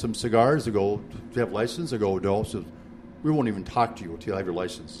send me some cigars? They go, do you have a license? They go, no. So we won't even talk to you until you have your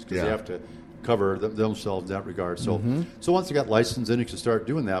license because they have to cover themselves in that regard. So so once you got licensed, then you can start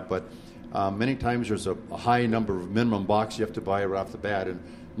doing that. But many times there's a high number of minimum box you have to buy right off the bat. And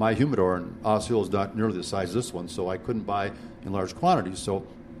my humidor in Osceola is not nearly the size of this one, so I couldn't buy in large quantities. So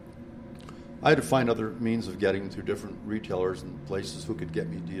I had to find other means of getting through different retailers and places who could get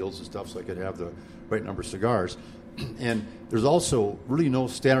me deals and stuff so I could have the right number of cigars. And there's also really no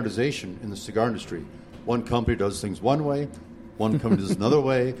standardization in the cigar industry. One company does things one way, one company does another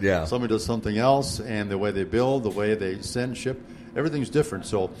way, somebody does something else, and the way they build, the way they send, ship, everything's different.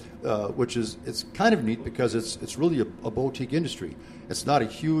 So, it's kind of neat because it's really a boutique industry. It's not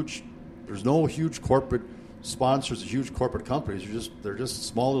there's no huge corporate sponsors, huge corporate companies. They're just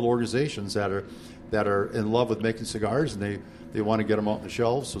small little organizations that are in love with making cigars, and they want to get them out on the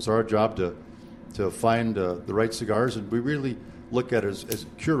shelves. So it's our job to find the right cigars, and we really look at it as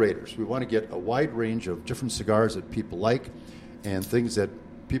curators. We want to get a wide range of different cigars that people like and things that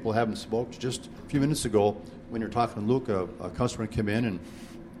people haven't smoked. Just a few minutes ago, when you're talking to Luke, a customer came in and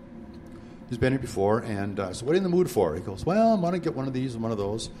he's been here before, and I said, what are you in the mood for? He goes, well, I'm going to get one of these and one of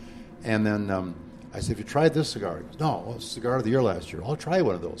those. And then I said, have you tried this cigar? He goes, no, well, it's cigar of the year last year. I'll try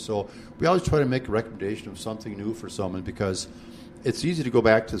one of those. So we always try to make a recommendation of something new for someone because it's easy to go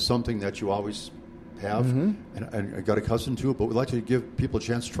back to something that you always have and got accustomed to it, but we like to give people a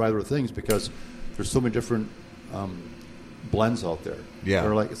chance to try other things because there's so many different blends out there.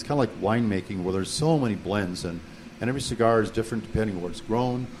 Yeah. It's kind of like winemaking where there's so many blends, and every cigar is different depending on where it's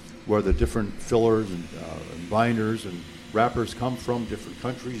grown, where the different fillers and binders and wrappers come from, different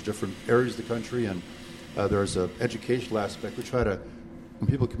countries, different areas of the country, and there's an educational aspect. We try to, when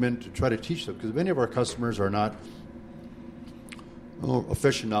people come in, to try to teach them, because many of our customers are not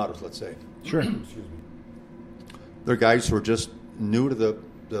aficionados, let's say. Sure. Excuse me. They're guys who are just new to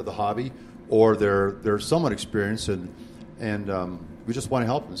the hobby, or they're somewhat experienced, and we just want to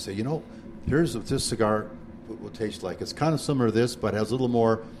help them say, here's what this cigar will taste like. It's kind of similar to this, but has a little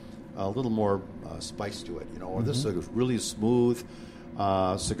more spice to it, or this is a really smooth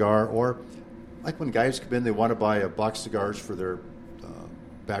cigar. Or like when guys come in, they want to buy a box of cigars for their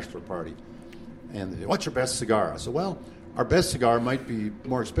bachelor party. And they say, what's your best cigar? I said, well, our best cigar might be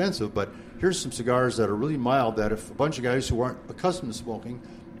more expensive, but here's some cigars that are really mild that if a bunch of guys who aren't accustomed to smoking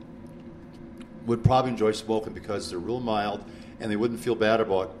would probably enjoy smoking because they're real mild and they wouldn't feel bad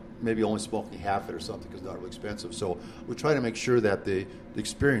about maybe only smoking half it or something because it's not really expensive. So we try to make sure that the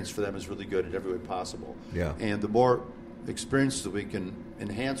experience for them is really good in every way possible. Yeah. And the more experiences that we can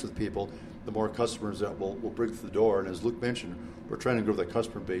enhance with people, the more customers that we'll bring through the door. And as Luke mentioned, we're trying to grow that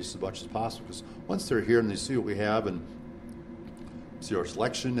customer base as much as possible because once they're here and they see what we have and see our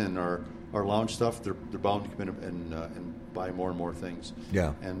selection and our lounge stuff, they're bound to come in and buy more and more things.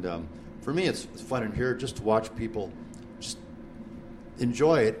 Yeah. And for me, it's fun in here just to watch people just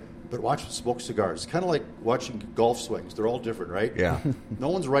enjoy it but watch them smoke cigars. It's kind of like watching golf swings. They're all different, right? Yeah. No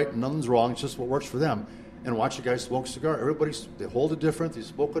one's right and none's wrong. It's just what works for them. And watch a guy smoke a cigar. They hold it different. They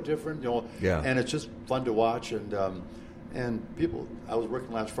smoke it different. Yeah. And it's just fun to watch. And people, I was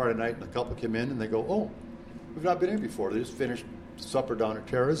working last Friday night, and a couple came in, and they go, "Oh, we've not been in before." They just finished supper down at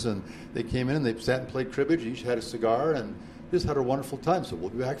Terra's, and they came in and they sat and played cribbage. Each had a cigar, and just had a wonderful time. So we'll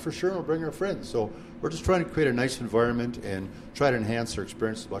be back for sure, and we'll bring our friends. So we're just trying to create a nice environment and try to enhance their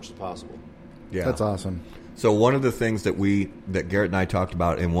experience as much as possible. Yeah, that's awesome. So one of the things that Garrett and I talked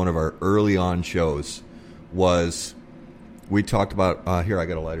about in one of our early on shows was we talked about here, I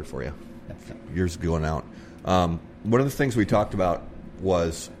got a lighter for you. Yours is going out. One of the things we talked about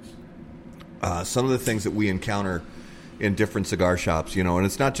was some of the things that we encounter in different cigar shops, and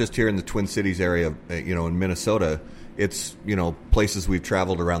it's not just here in the Twin Cities area, in Minnesota. It's, places we've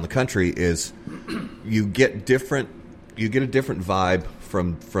traveled around the country. Is you get a different vibe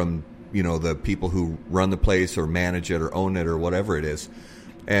from the people who run the place or manage it or own it or whatever it is,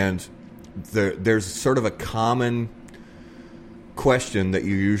 and there's sort of a common question that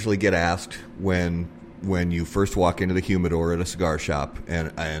you usually get asked when you first walk into the humidor at a cigar shop,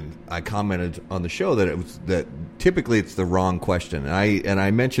 and I commented on the show that typically it's the wrong question, and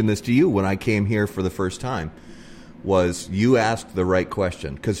I mentioned this to you when I came here for the first time, was you asked the right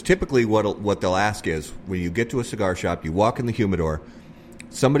question, because typically what they'll ask is when you get to a cigar shop, you walk in the humidor,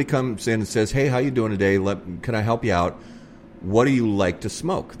 somebody comes in and says, "Hey, how you doing today? Can I help you out? What do you like to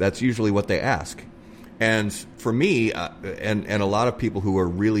smoke?" That's usually what they ask. And for me, and a lot of people who are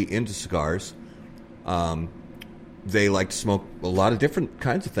really into cigars, they like to smoke a lot of different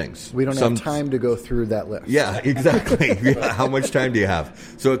kinds of things. We don't have time to go through that list. Yeah, exactly. Yeah, how much time do you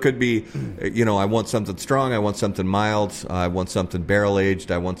have? So it could be, I want something strong, I want something mild, I want something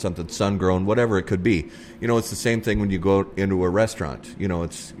barrel-aged, I want something sun-grown, whatever it could be. It's the same thing when you go into a restaurant.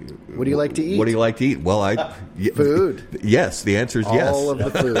 It's what do you like to eat? What do you like to eat? Well, food. Yes, the answer is yes. All of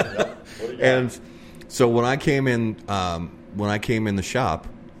the food. And so when I came in the shop,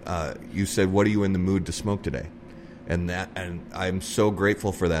 you said, "What are you in the mood to smoke today?" And I'm so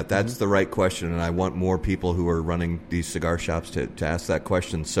grateful for that. That's the right question, and I want more people who are running these cigar shops to ask that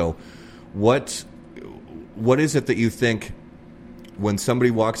question. So, what is it that you think when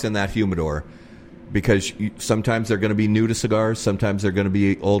somebody walks in that humidor? Because sometimes they're going to be new to cigars, sometimes they're going to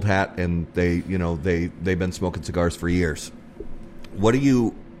be old hat, and they've been smoking cigars for years. What are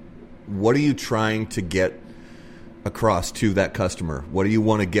you trying to get across to that customer? What do you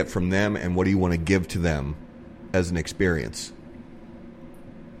want to get from them, and what do you want to give to them as an experience?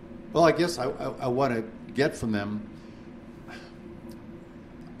 Well, I guess I want to get from them.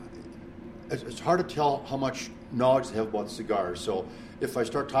 It's hard to tell how much knowledge they have about cigars. So if I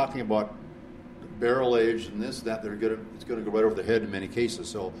start talking about barrel aged and this, that, it's going to go right over their head in many cases.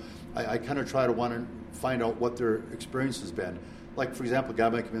 So I kind of try to want to find out what their experience has been. Like, for example, a guy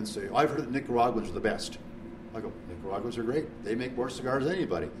might come in and say, "I've heard that Nicaraguans are the best." I go, "Nicaraguans are great. They make more cigars than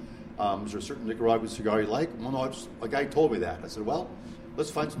anybody. Is there a certain Nicaraguan cigar you like?" "Well, no, a guy told me that." I said, "Well,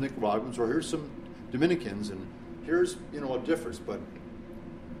 let's find some Nicaraguans, or here's some Dominicans, and here's a difference." But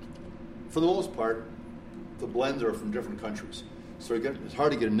for the most part, the blends are from different countries. So it's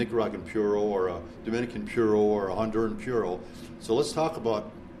hard to get a Nicaraguan Puro or a Dominican Puro or a Honduran Puro. So let's talk about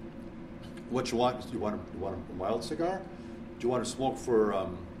what you want. Do you want a mild cigar? Do you want to smoke for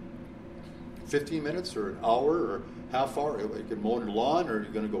 15 minutes or an hour or half hour? You can mow your lawn, or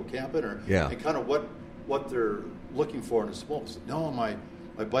you're going to go camping, and kind of what they're looking for in a smoke. So, "No, my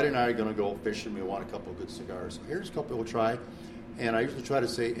buddy and I are going to go fishing. We want a couple of good cigars. So here's a couple we'll try." And I usually try to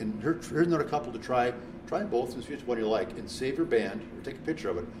say, "And here's another couple to try. Try both and see which one you like, and save your band or take a picture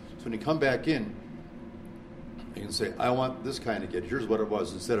of it. So when you come back in, you can say, 'I want this kind of get. Here's what it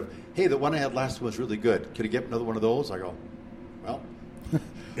was,' instead of, 'Hey, the one I had last time was really good. Can you get another one of those?' I go, 'Well,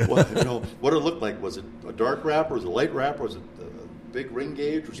 what did it look like? Was it a dark wrapper? Was it a light wrapper? Was it a big ring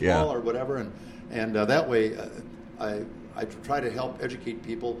gauge or small or whatever?' And that way, I try to help educate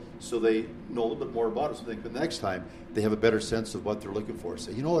people so they know a little bit more about it. So the next time they have a better sense of what they're looking for.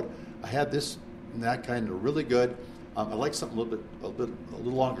 Say, 'You know what? I had this and that kind of really good. I like something a little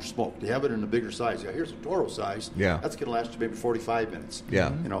longer smoke. They have it in a bigger size. Yeah, here's a Toro size. Yeah, that's going to last you maybe 45 minutes.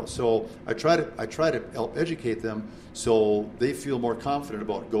 Yeah, So I try to help educate them so they feel more confident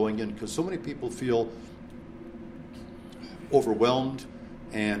about going in, because so many people feel overwhelmed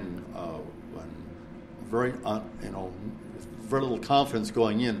and very little confidence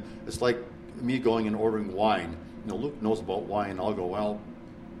going in. It's like me going and ordering wine. Luke knows about wine. I'll go, "Well,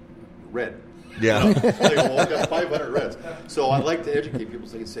 red." Yeah. I've got 500 reds. So I like to educate people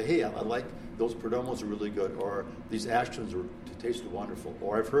so they can say, "Hey, I like those Perdomos are really good, or these Ashtons tasted wonderful,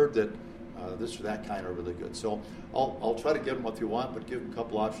 or I've heard that this or that kind are really good. So I'll try to give them what they want, but give them a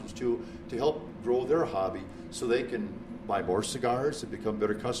couple options too to help grow their hobby so they can buy more cigars and become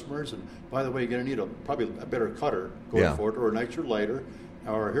better customers. And by the way, you're going to need probably a better cutter going forward, or a nicer lighter,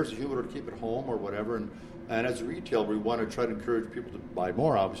 or here's a humidor to keep at home, or whatever. And as a retailer, we want to try to encourage people to buy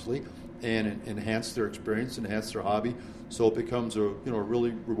more, obviously, and enhance their experience, enhance their hobby, so it becomes a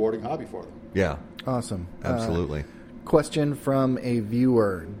really rewarding hobby for them. Yeah. Awesome. Absolutely. Question from a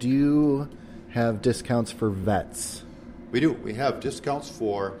viewer. Do you have discounts for vets? We do. We have discounts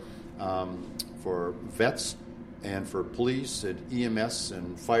for vets and for police and EMS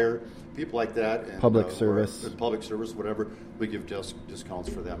and fire, people like that. And, public service. And public service, whatever. We give discounts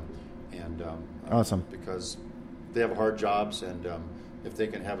for them. And awesome. Because they have hard jobs, and if they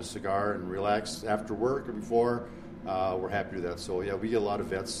can have a cigar and relax after work or before, we're happy to do that. So, yeah, we get a lot of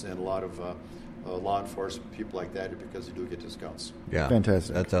vets and a lot of law enforcement, people like that, because they do get discounts. Yeah,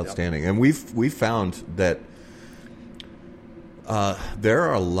 fantastic. That's outstanding. Yep. And we've found that there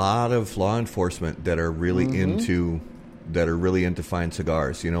are a lot of law enforcement that are really into fine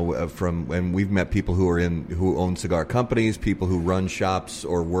cigars. And we've met people who own cigar companies, people who run shops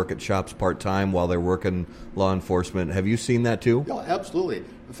or work at shops part time while they're working law enforcement. Have you seen that too? Yeah, absolutely.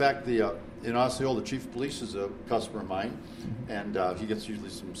 In fact, in Osceola, the chief of police is a customer of mine, and he gets usually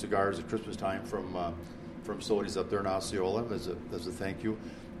some cigars at Christmas time from facilities up there in Osceola as a thank you.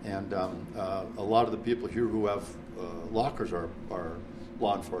 And a lot of the people here who have lockers are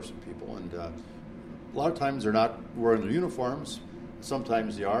law enforcement people, and a lot of times they're not wearing their uniforms.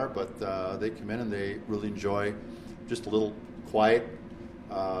 Sometimes they are, but they come in and they really enjoy just a little quiet,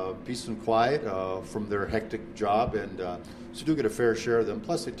 peace and quiet from their hectic job, and so do get a fair share of them.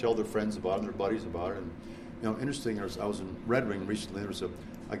 Plus, they tell their friends about it and their buddies about it. And interesting. I was in Red Wing recently. There was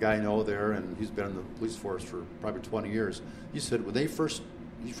a guy I know there, and he's been in the police force for probably 20 years. He said when he first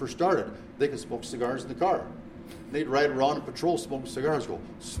started, they could smoke cigars in the car. They'd ride around and patrol smoking cigars. Go,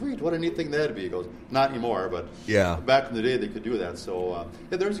 sweet, what a neat thing that'd be. He goes, not anymore, but back in the day they could do that. So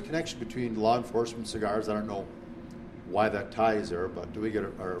there's a connection between law enforcement and cigars. I don't know why that tie is there, but do we get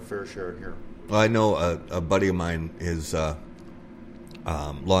our fair share in here? Well, I know a buddy of mine is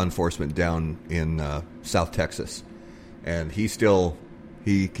law enforcement down in South Texas, and he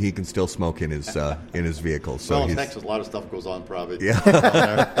can still smoke in his vehicle. So well, in Texas, a lot of stuff goes on, probably. Yeah,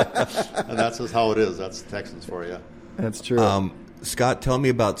 and that's just how it is. That's Texans for you. That's true. Scott, tell me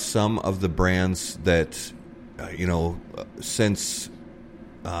about some of the brands that since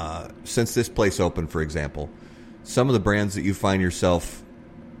this place opened, for example, some of the brands that you find yourself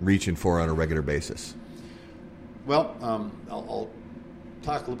reaching for on a regular basis. Well, I'll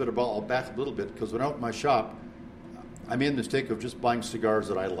talk a little bit about. I'll back a little bit, because when I opened my shop, I made the mistake of just buying cigars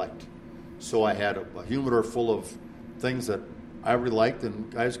that I liked. So I had a humidor full of things that I really liked,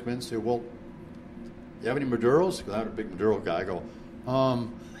 and guys come in and say, well, you have any Maduros? Because I'm a big Maduro guy. I go,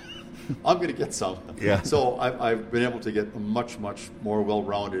 I'm going to get some. Yeah. So I've been able to get a much, much more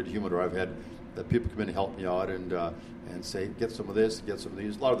well-rounded humidor. I've had that people come in and help me out and say, get some of this, get some of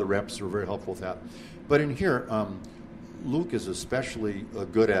these. A lot of the reps are very helpful with that. But in here, Luke is especially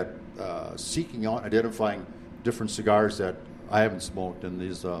good at seeking out, identifying different cigars that I haven't smoked, and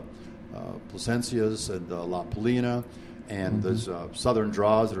these Plasencias and La Polina, and there's Southern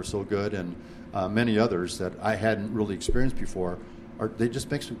Draws that are so good, and many others that I hadn't really experienced before. They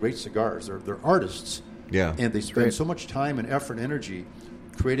just make some great cigars. They're artists, and they spend so much time and effort and energy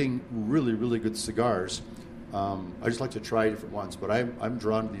creating really, really good cigars. I just like to try different ones, but I'm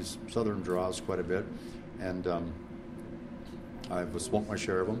drawn to these Southern Draws quite a bit, and I've smoked my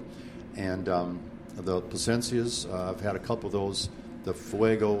share of them, and the Plasencias, I've had a couple of those. The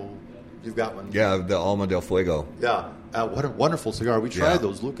Fuego, you've got one. Yeah, the Alma del Fuego. Yeah, what a wonderful cigar. We tried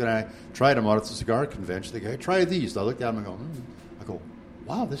those. Luke and I tried them out at the cigar convention. They go, hey, try these. I looked at them and I go,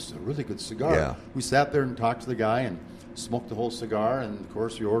 wow, this is a really good cigar. Yeah. We sat there and talked to the guy and smoked the whole cigar, and of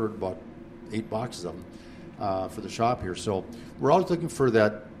course we ordered about 8 boxes of them for the shop here. So we're always looking for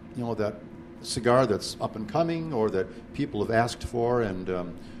that, that cigar that's up and coming or that people have asked for, and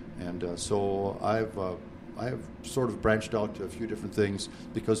so I have sort of branched out to a few different things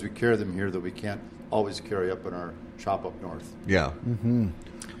because we carry them here that we can't always carry up in our shop up north. Yeah. Mm-hmm.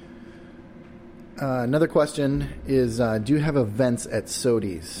 Another question is, do you have events at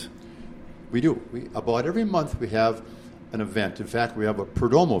Sodi's? We do. About every month we have an event. In fact, we have a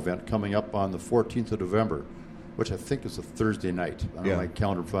Perdomo event coming up on the 14th of November, which I think is a Thursday night. I don't have my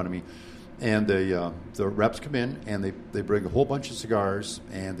calendar in front of me. And the reps come in, and they bring a whole bunch of cigars,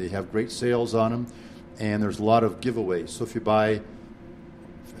 and they have great sales on them, and there's a lot of giveaways. So if you buy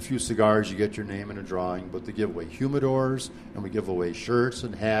few cigars, you get your name in a drawing, but they give away humidors, and we give away shirts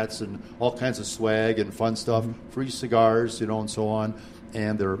and hats and all kinds of swag and fun stuff, free cigars, and so on.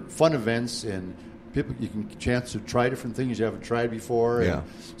 And they're fun events, and people, you can chance to try different things you haven't tried before. Yeah. And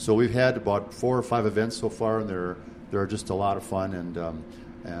so we've had about 4 or 5 events so far, and they're just a lot of fun,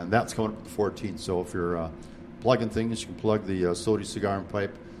 and that's coming up the 14th. So if you're plugging things, you can plug the Sodi Cigar and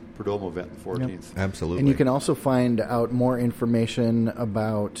Pipe Perdomo event the 14th. Yep. Absolutely. And you can also find out more information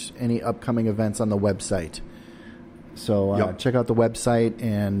about any upcoming events on the website. So check out the website,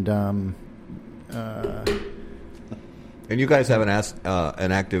 and and you guys have an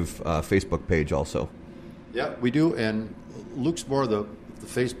active Facebook page also. Yeah, we do, and Luke's more the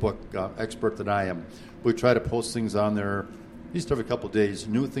Facebook expert than I am. We try to post things on there at least every couple of days,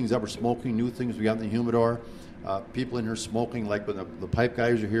 new things that we're smoking, new things we got in the humidor, people in here smoking, like when the pipe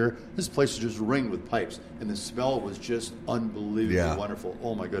guys are here. This place is just ringed with pipes, and the smell was just unbelievably wonderful.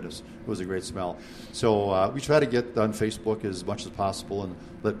 Oh, my goodness. It was a great smell. So we try to get on Facebook as much as possible and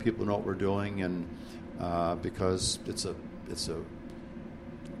let people know what we're doing, and because it's a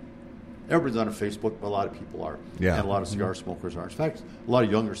everybody's on Facebook, but a lot of people are. Yeah. And a lot of cigar smokers are. In fact, a lot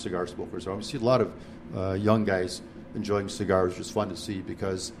of younger cigar smokers are. We see a lot of young guys enjoying cigars, which is fun to see,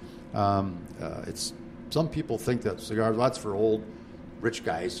 because it's some people think that cigars, that's for old rich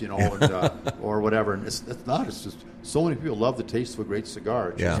guys, and, or whatever. And it's not. It's just so many people love the taste of a great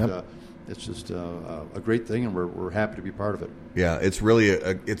cigar. It's just a great thing, and we're happy to be part of it. Yeah, it's really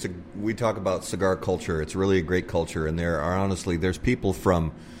we talk about cigar culture. It's really a great culture, and there's people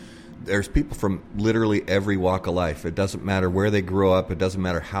from literally every walk of life. It doesn't matter where they grew up. It doesn't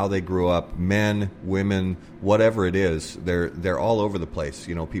matter how they grew up. Men, women, whatever it is, they're all over the place.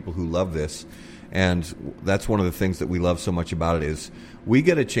 People who love this, and that's one of the things that we love so much about it is we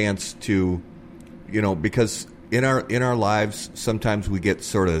get a chance to, because in our lives sometimes we get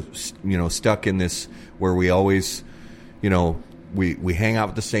sort of stuck in this where we always, we hang out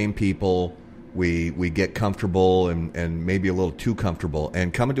with the same people. We get comfortable and maybe a little too comfortable.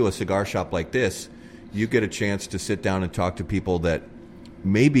 And coming to a cigar shop like this, you get a chance to sit down and talk to people that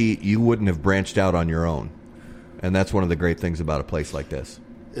maybe you wouldn't have branched out on your own. And that's one of the great things about a place like this.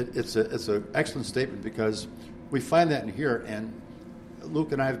 It's an excellent statement, because we find that in here. And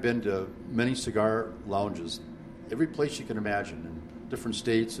Luke and I have been to many cigar lounges, every place you can imagine, in different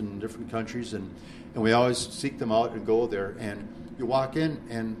states and different countries. And we always seek them out and go there. And you walk in,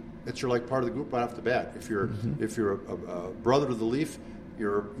 and you're like part of the group right off the bat. If you're a brother of the leaf,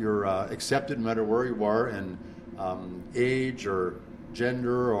 you're accepted no matter where you are, and age or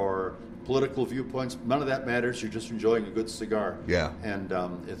gender or political viewpoints, none of that matters. You're just enjoying a good cigar. Yeah. And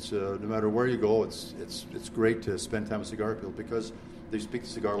it's no matter where you go, it's great to spend time with cigar people, because they speak the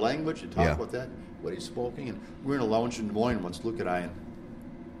cigar language. You talk about that, what he's smoking. And we were in a lounge in Des Moines once, Luke and I, and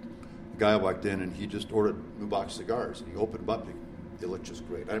the guy walked in, and he just ordered a new box of cigars. And he opened them up. They looked just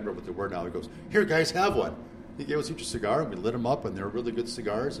great. I don't remember what they were now. He goes, "Here, guys, have one." He gave us each a cigar, and we lit them up, and they were really good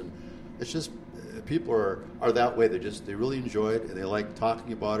cigars. And it's just, people are that way. They really enjoy it, and they like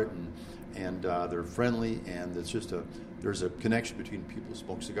talking about it, and they're friendly, and it's just there's a connection between people who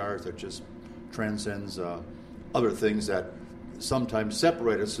smoke cigars that just transcends other things that sometimes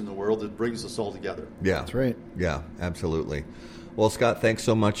separate us in the world, that brings us all together. Yeah, that's right. Yeah, absolutely. Well, Scott, thanks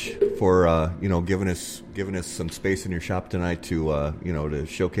so much for giving us some space in your shop tonight to to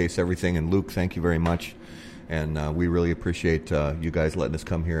showcase everything. And Luke, thank you very much. And we really appreciate you guys letting us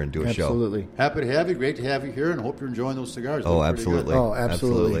come here and do a show. Absolutely. Happy to have you. Great to have you here, and hope you're enjoying those cigars. Oh, absolutely. Oh,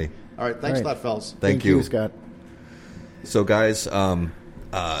 absolutely. All right, thanks a lot, fellas. Thank you, Scott. So, guys,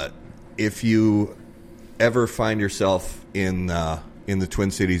 if you ever find yourself in the Twin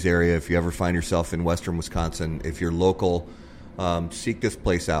Cities area, if you ever find yourself in Western Wisconsin, if you're local, seek this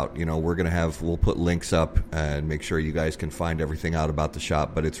place out. We'll put links up and make sure you guys can find everything out about the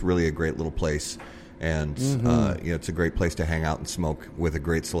shop. But it's really a great little place, and it's a great place to hang out and smoke with a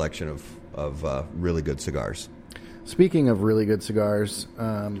great selection of really good cigars. Speaking of really good cigars,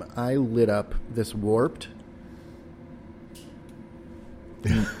 I lit up this Warped.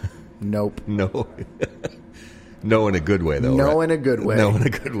 Nope. No. No, in a good way, though. No, right? in a good way. No, in a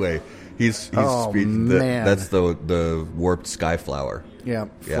good way. Man. That's the Warped Skyflower. Yeah,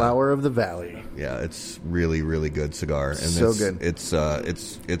 Flower of the Valley. Yeah, it's really, really good cigar, and so good. It's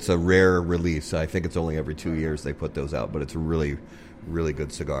a rare release. I think it's only every 2 years they put those out, but it's a really, really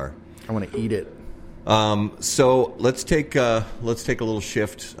good cigar. I want to eat it. So let's take a little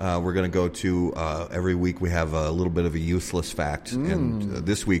shift. We're going to go to every week we have a little bit of a useless fact, and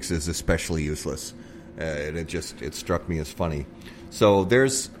this week's is especially useless, and it struck me as funny. So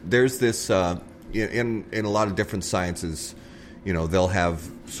there's this in a lot of different sciences, they'll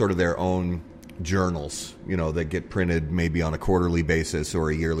have sort of their own journals, that get printed maybe on a quarterly basis or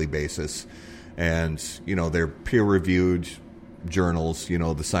a yearly basis. And, they're peer-reviewed journals.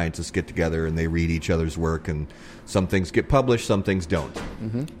 The scientists get together and they read each other's work, and some things get published, some things don't.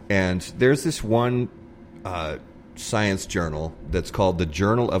 Mm-hmm. And there's this one science journal that's called the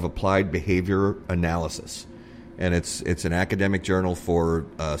Journal of Applied Behavior Analysis. And it's an academic journal for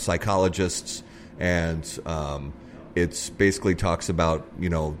psychologists, and it's basically talks about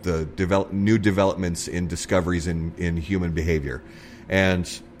the new developments in discoveries in human behavior. And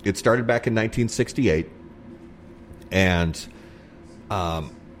it started back in 1968, and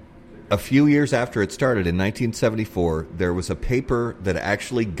a few years after it started, in 1974, there was a paper that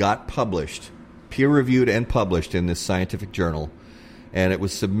actually got published, peer-reviewed and published in this scientific journal, and it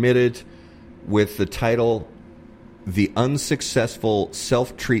was submitted with the title, "The Unsuccessful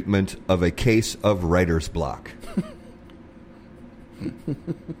Self-Treatment of a Case of Writer's Block."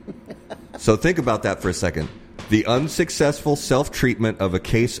 So think about that for a second. The unsuccessful self-treatment of a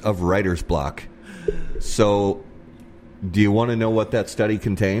case of writer's block. So, do you want to know what that study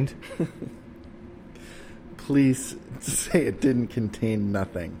contained? Please say it didn't contain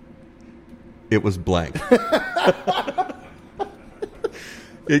nothing. It was blank.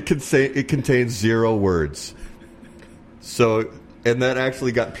 It contains 0 words. So, and that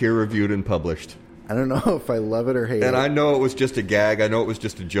actually got peer-reviewed and published. I don't know if I love it or hate it. And I know it was just a gag. I know it was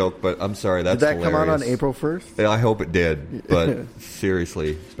just a joke, but I'm sorry. That's hilarious. Did that hilarious. come out on April 1st? I hope it did. But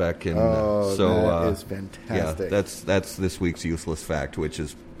seriously, it's back in. That is fantastic. Yeah, that's this week's useless fact, which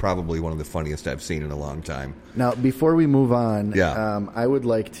is probably one of the funniest I've seen in a long time. Now, before we move on, I would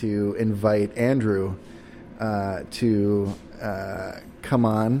like to invite Andrew to come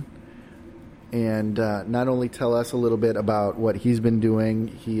on and not only tell us a little bit about what he's been doing.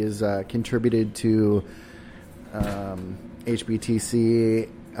 He has contributed to HBTC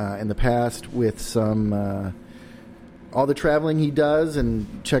in the past with some all the traveling he does,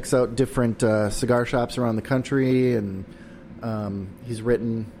 and checks out different cigar shops around the country, and he's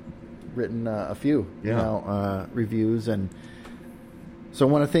written a few reviews, and so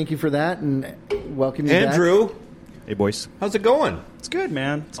I want to thank you for that and welcome you Andrew. back. Hey, boys. How's it going? It's good,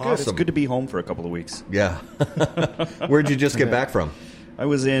 man. It's awesome. good. It's good to be home for a couple of weeks. Yeah. Where'd you just get back from? I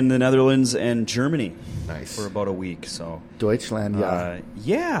was in the Netherlands and Germany. Nice. For about a week. So Deutschland,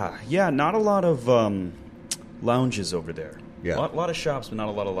 yeah. Not a lot of lounges over there. Yeah. A lot of shops, but not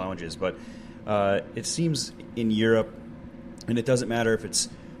a lot of lounges. But it seems in Europe, and it doesn't matter if it's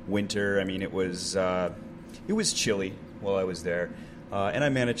winter. I mean, it was chilly while I was there, and I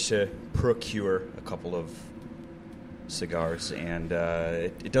managed to procure a couple of cigars, and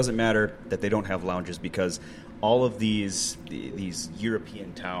it doesn't matter that they don't have lounges, because all of these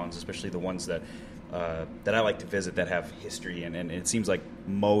European towns, especially the ones that I like to visit that have history, and it seems like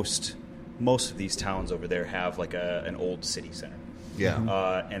most of these towns over there have like an old city center.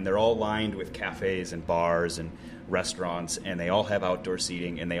 Yeah. And they're all lined with cafes and bars and restaurants, and they all have outdoor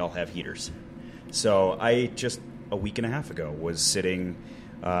seating, and they all have heaters. So I just a week and a half ago was sitting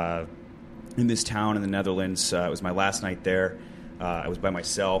in this town in the Netherlands. It was my last night there. I was by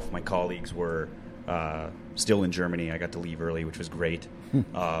myself. My colleagues were still in Germany. I got to leave early, which was great.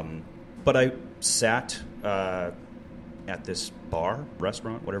 But I sat at this bar,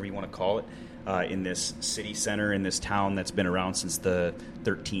 restaurant, whatever you want to call it, in this city center in this town that's been around since the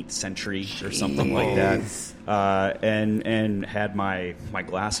 13th century or something like that, and had my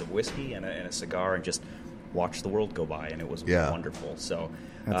glass of whiskey and a cigar, and just watched the world go by, and it was wonderful. So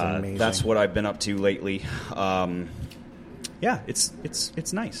that's what I've been up to lately.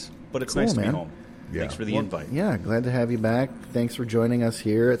 It's nice, but it's nice to be home. Yeah. Thanks for the invite. Yeah, glad to have you back. Thanks for joining us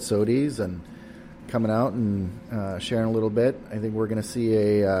here at Sodi's and coming out and sharing a little bit. I think we're going to see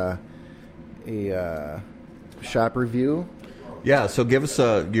a shop review. Yeah, so give us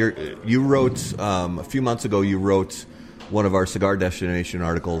you wrote a few months ago. You wrote one of our Cigar Destination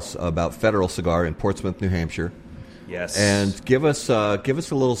articles about Federal Cigar in Portsmouth, New Hampshire. Yes, and give us a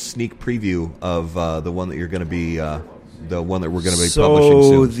little sneak preview of the one that you're going to be. The one that we're going to be publishing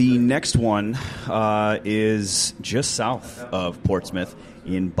soon. So the next one is just south of Portsmouth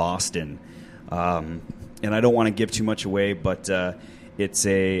in Boston. And I don't want to give too much away, but it's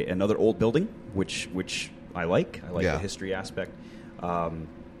another old building, which I like. I like the history aspect. It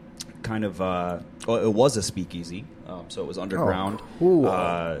was a speakeasy, so it was underground. Oh, cool.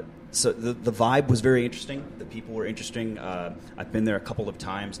 So the vibe was very interesting. The people were interesting. I've been there a couple of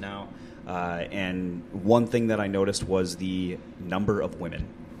times now. And one thing that I noticed was the number of women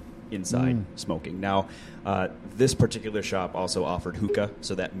inside smoking. Now, this particular shop also offered hookah,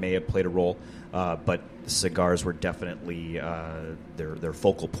 so that may have played a role. But cigars were definitely their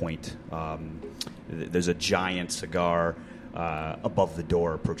focal point. There's a giant cigar above the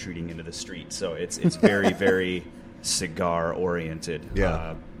door protruding into the street, so it's very, very cigar oriented.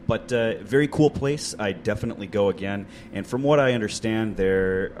 Yeah. But very cool place. I definitely go again. And from what I understand,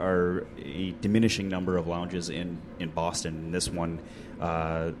 there are a diminishing number of lounges in Boston. And this one,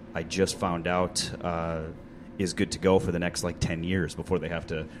 I just found out, is good to go for the next 10 years before they have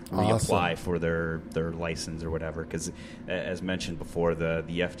to reapply for their license or whatever. Because, as mentioned before, the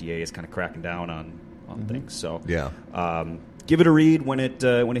FDA is kind of cracking down on things. So give it a read when it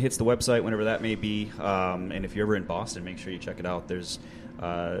hits the website, whenever that may be. And if you're ever in Boston, make sure you check it out. There's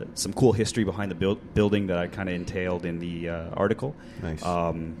some cool history behind the building that I kind of entailed in the article. Nice.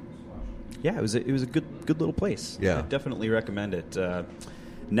 Yeah, it was a good little place. Yeah, I definitely recommend it.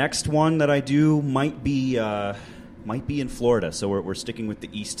 Next one that I do might be in Florida, so we're sticking with the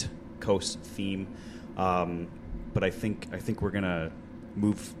East Coast theme. But I think we're gonna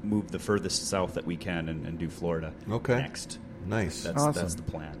move the furthest south that we can and do Florida next. Nice. That's the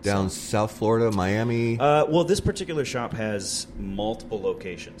plan. Down South Florida, Miami? Well, this particular shop has multiple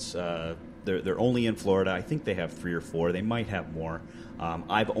locations. They're only in Florida. I think they have 3 or 4. They might have more.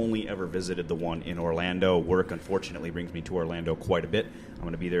 I've only ever visited the one in Orlando. Work, unfortunately, brings me to Orlando quite a bit. I'm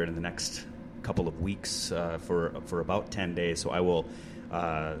going to be there in the next couple of weeks for about 10 days, so I will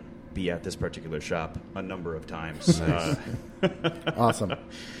be at this particular shop a number of times. Nice. Awesome.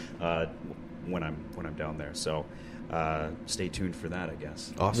 When I'm down there. So stay tuned for that, I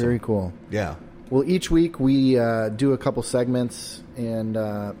guess. Awesome. Very cool. Yeah. Well, each week we do a couple segments, and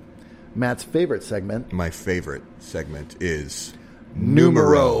Matt's favorite segment. My favorite segment is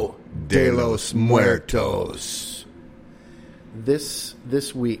Numero de los Muertos. This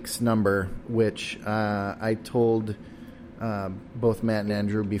week's number, which I told both Matt and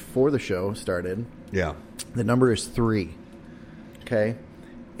Andrew before the show started. Yeah. The number is 3. Okay?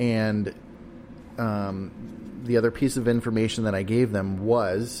 And the other piece of information that I gave them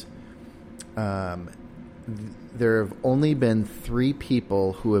was there have only been 3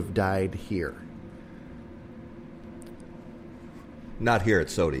 people who have died here. Not here at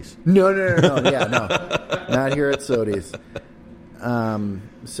Sodi's. No. Yeah, no. Not here at Sodi's.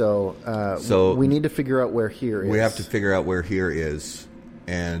 So we need to figure out where here is. We have to figure out where here is.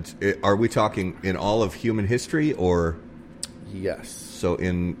 And are we talking in all of human history or? Yes. So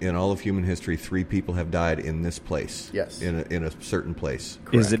in all of human history, 3 people have died in this place. Yes. In a certain place.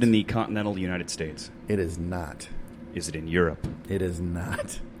 Correct. Is it in the continental United States? It is not. Is it in Europe? It is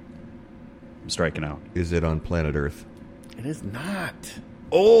not. I'm striking out. Is it on planet Earth? It is not.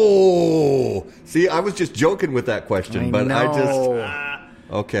 Oh! See, I was just joking with that question, but know. I just...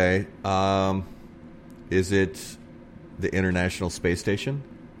 Okay. Is it the International Space Station?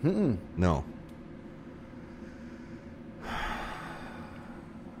 Mm-mm. No.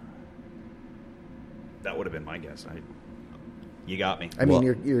 That would have been my guess. You got me. I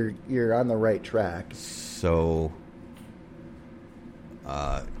mean, you're on the right track. So,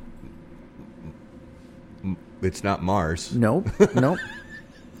 it's not Mars. Nope.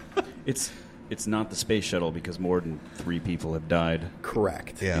 It's not the space shuttle because more than 3 people have died.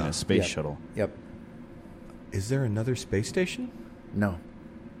 Correct. Yeah. In a space shuttle. Yep. Is there another space station? No.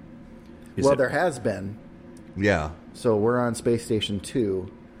 Is there has been. Yeah. So we're on Space Station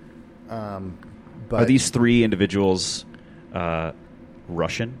 2. But are these 3 individuals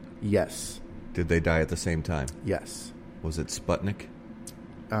Russian? Yes. Did they die at the same time? Yes. Was it Sputnik?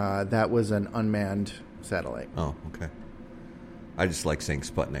 That was an unmanned satellite. Oh, okay. I just like saying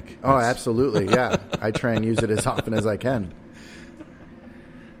Sputnik. Oh, absolutely. Yeah. I try and use it as often as I can.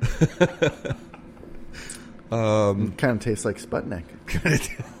 Kind of tastes like Sputnik.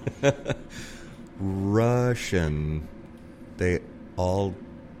 Russian. They all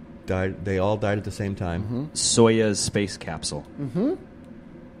died at the same time. Mm-hmm. Soyuz space capsule. Mm-hmm.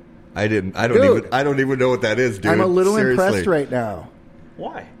 I don't even know what that is, dude. I'm a little Seriously. impressed right now.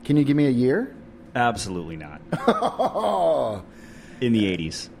 Why? Can you give me a year? Absolutely not. In the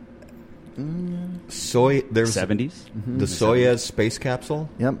 80s. There's 70s? Mm-hmm. The Soyuz space capsule?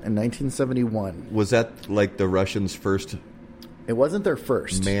 Yep, in 1971. Was that like the Russians' first It wasn't their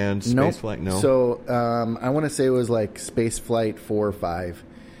first. manned space flight? No. So I want to say it was like Space Flight 4 or 5.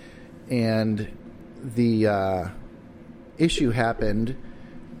 And the issue happened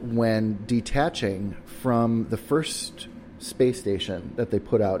when detaching from the first space station that they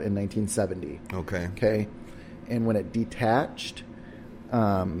put out in 1970. Okay. And when it detached,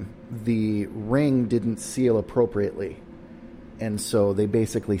 the ring didn't seal appropriately. and so they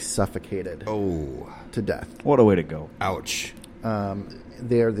basically suffocated to death. What a way to go. Ouch.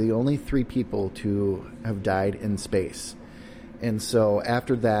 They are the only 3 people to have died in space. And so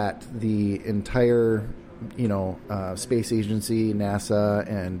after that, the entire, space agency, NASA,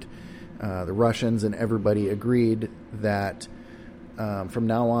 and the Russians and everybody agreed that from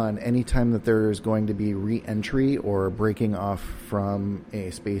now on, anytime that there is going to be re-entry or breaking off from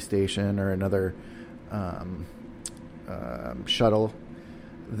a space station or another shuttle,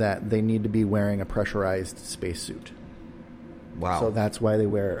 that they need to be wearing a pressurized spacesuit. Wow. So that's why they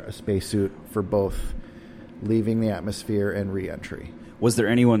wear a spacesuit for both leaving the atmosphere and re-entry. Was there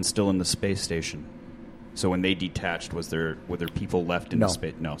anyone still in the space station? So when they detached, were there people left in the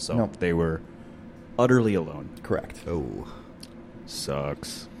space? No. So they were utterly alone. Correct. Oh.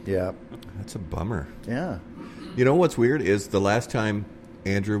 Sucks. Yeah. That's a bummer. Yeah. You know what's weird is the last time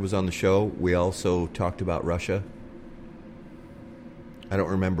Andrew was on the show, we also talked about Russia. I don't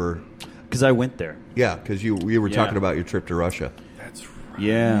remember. Because I went there. Yeah, because you were talking about your trip to Russia. That's right.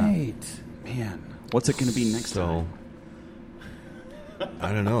 Yeah. Man, what's it going to be next time?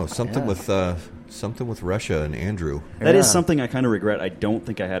 I don't know. Something with Russia and Andrew. That is something I kind of regret. I don't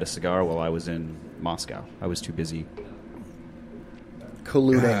think I had a cigar while I was in Moscow. I was too busy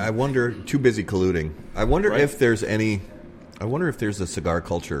colluding. I wonder. Too busy colluding. I wonder if there's any. I wonder if there's a cigar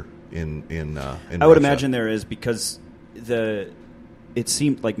culture in I would imagine there is, because it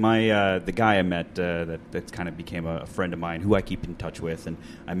seemed like the guy I met that kind of became a friend of mine, who I keep in touch with, and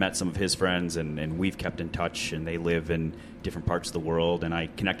I met some of his friends, and we've kept in touch, and they live in different parts of the world, and I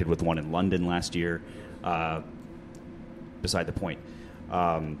connected with one in London last year. Beside the point,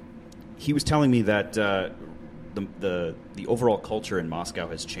 he was telling me that the overall culture in Moscow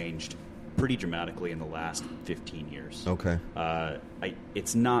has changed pretty dramatically in the last 15 years. Okay.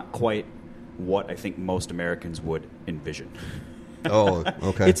 It's not quite what I think most Americans would envision. Oh,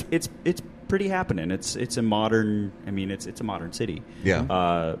 okay. It's pretty happening. It's a modern. I mean, it's a modern city.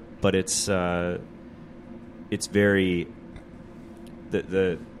 Yeah. But it's very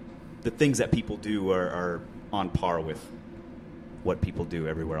the things that people do are on par with what people do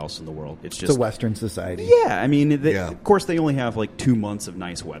everywhere else in the world. It's just a Western society. Yeah. I mean, of course, they only have like 2 months of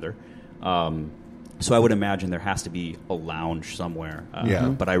nice weather. So I would imagine there has to be a lounge somewhere.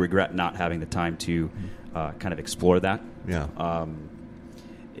 But I regret not having the time to kind of explore that. Yeah.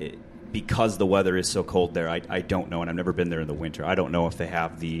 Because the weather is so cold there, I don't know, and I've never been there in the winter. I don't know if they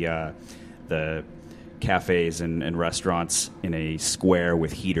have the cafes and restaurants in a square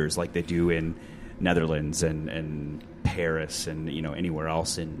with heaters like they do in Netherlands and Paris and anywhere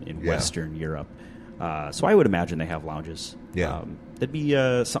else in Western Europe. So I would imagine they have lounges. Yeah. That'd be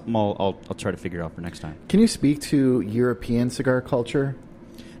something I'll try to figure out for next time. Can you speak to European cigar culture?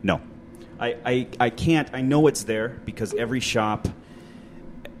 No. I can't. I know it's there because every shop,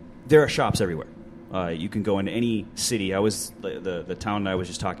 there are shops everywhere. You can go into any city. The town I was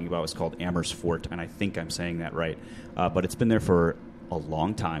just talking about was called Amersfoort, and I think I'm saying that right. But it's been there for a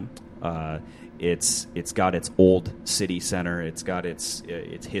long time. It's got its old city center. It's got its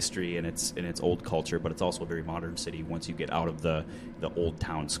history and its old culture, but it's also a very modern city once you get out of the old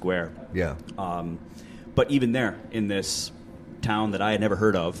town square. Yeah. But even there, in this town that I had never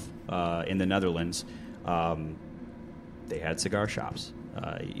heard of in the Netherlands, they had cigar shops.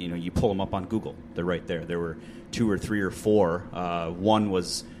 You pull them up on Google. They're right there. There were 2 or 3 or 4. One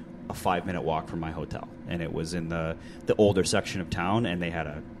was a 5-minute walk from my hotel, and it was in the older section of town, and they had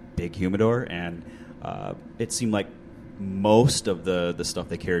a big humidor, and it seemed like most of the stuff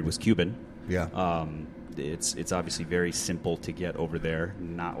they carried was Cuban. Yeah. It's obviously very simple to get over there,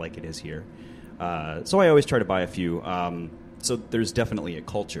 not like it is here. So I always try to buy a few. So there's definitely a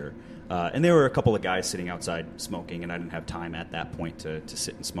culture. And there were a couple of guys sitting outside smoking, and I didn't have time at that point to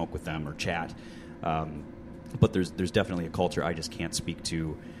sit and smoke with them or chat. But there's definitely a culture. I just can't speak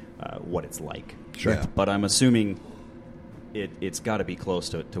to what it's like. Sure. Yeah. But I'm assuming it's got to be close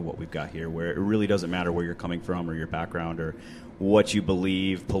to what we've got here, where it really doesn't matter where you're coming from or your background or what you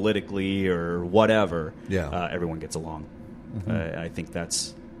believe politically or whatever. Yeah. Everyone gets along. Mm-hmm. I think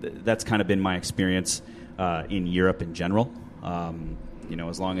that's kind of been my experience in Europe in general.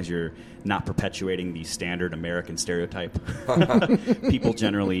 As long as you're not perpetuating the standard American stereotype, people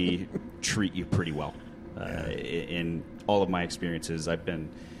generally treat you pretty well. In all of my experiences, I've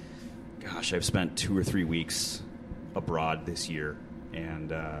spent 2 or 3 weeks abroad this year,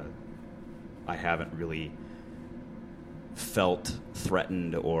 and I haven't really felt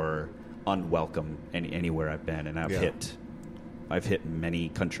threatened or unwelcome anywhere I've been, and I've hit many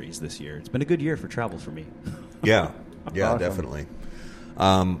countries this year. It's been a good year for travel for me. Yeah, Awesome. Definitely.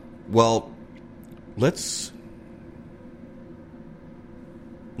 Well, let's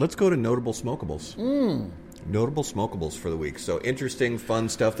let's go to notable smokables. Notable smokables for the week. So interesting, fun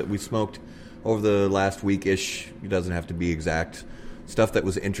stuff that we smoked over the last week-ish. It doesn't have to be exact. Stuff that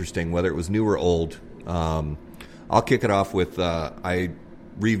was interesting, whether it was new or old. I'll kick it off with I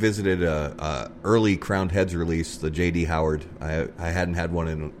revisited a early Crowned Heads release, the J.D. Howard. I hadn't had one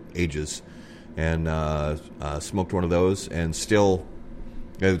in ages, and smoked one of those, and still,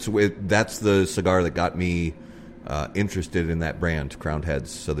 that's the cigar that got me interested in that brand, Crowned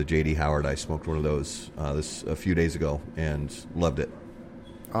Heads. So the J.D. Howard, I smoked one of those this a few days ago and loved it.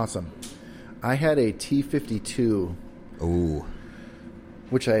 Awesome. I had a T52. Ooh.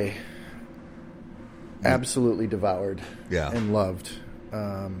 Which I absolutely devoured and loved.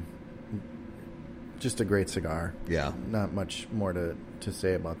 Just a great cigar. Yeah. Not much more to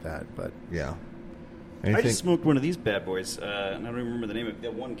say about that, but... Yeah. Anything? I just smoked one of these bad boys, and I don't even remember the name of it.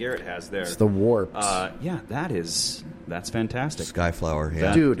 The one Garrett has there. It's the Warped. Yeah, that's fantastic. Skyflower,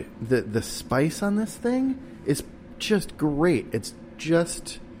 yeah. Dude, the spice on this thing is just great. It's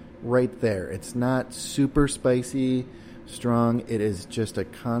just right there. It's not super spicy, strong. It is just a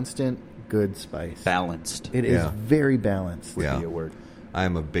constant good spice. Balanced. It is very balanced. Yeah. Would be a word.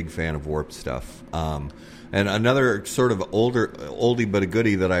 I'm a big fan of Warped stuff. And another sort of oldie but a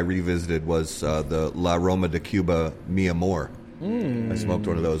goodie that I revisited was the La Roma de Cuba Mi Amor. I smoked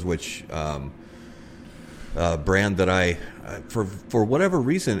one of those, which brand that I, for whatever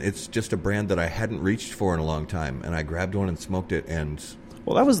reason, it's just a brand that I hadn't reached for in a long time. And I grabbed one and smoked it. And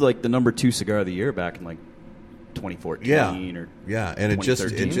well, that was like the number 2 cigar of the year back in like 2014 or and it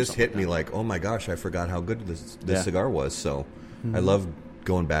just hit me like, oh my gosh, I forgot how good this cigar was. So I love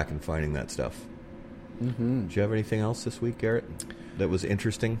going back and finding that stuff. Did you have anything else this week, Garrett, that was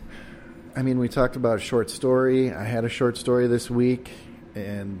interesting? I mean, we talked about a short story. I had a short story this week,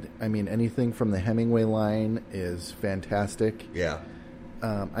 and I mean, anything from the Hemingway line is fantastic. Yeah.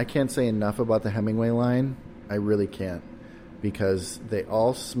 I can't say enough about the Hemingway line. I really can't, because they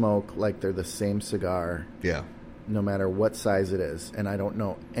all smoke like they're the same cigar. Yeah. No matter what size it is, and I don't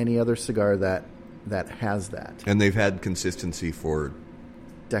know any other cigar that has that. And they've had consistency for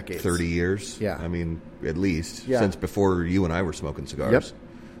decades, 30 years. Yeah. I mean, at least since before you and I were smoking cigars. Yep.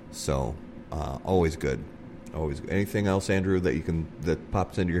 So, always good. Always good. Anything else, Andrew, that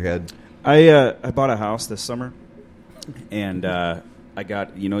pops into your head? I bought a house this summer, and I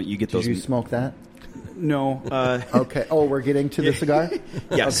got, you get those. Did you smoke that? No. Okay. Oh, we're getting to the cigar?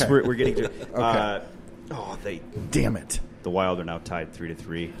 Yes, okay. we're getting to it. Okay. Damn it. The Wild are now tied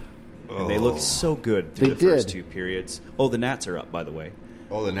 3-3. And they look so good through the first 2 periods. Oh, the Nats are up, by the way.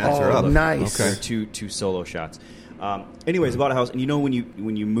 Oh, the Nats are up. Nice. Okay. Two solo shots. Anyways, about a house, and when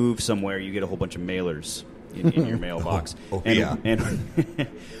you move somewhere, you get a whole bunch of mailers in your mailbox. And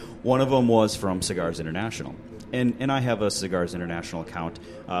one of them was from Cigars International, and I have a Cigars International account,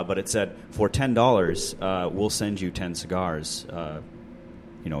 but it said for $10, we'll send you 10 cigars.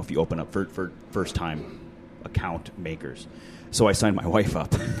 If you open up for first time account makers. So I signed my wife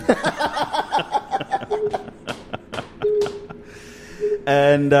up.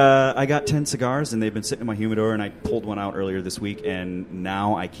 And I got 10 cigars, and they've been sitting in my humidor, and I pulled one out earlier this week, and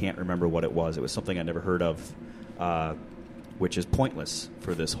now I can't remember what it was. It was something I never heard of, which is pointless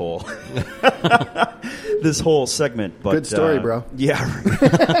for this whole segment. But good story, bro. Yeah.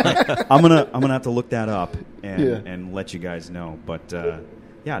 I'm gonna have to look that up and let you guys know. But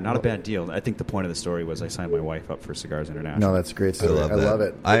not a bad deal. I think the point of the story was I signed my wife up for Cigars International. No, that's a great story. I love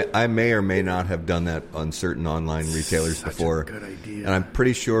it. I may or may not have done that on certain online retailers before. A good idea. And I'm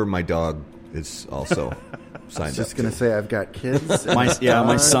pretty sure my dog is also signed up. I was just going to say, I've got kids. My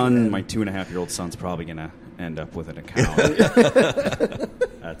son, my 2.5-year-old son's probably going to end up with an account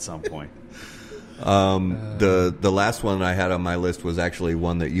at some point. The last one I had on my list was actually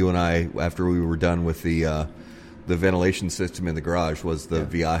one that you and I, after we were done with the ventilation system in the garage, was the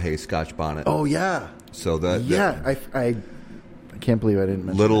Viaje Scotch bonnet. Oh yeah. So that I can't believe I didn't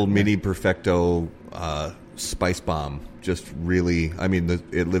mention little that. mini Perfecto spice bomb. Just really, I mean,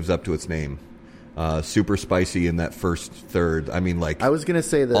 it lives up to its name. Super spicy in that first third. I mean, like I was going to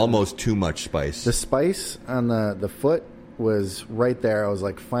say that almost too much spice. The spice on the foot was right there. I was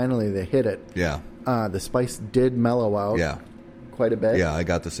like, finally they hit it. Yeah. The spice did mellow out. Yeah. Quite a bit. Yeah, I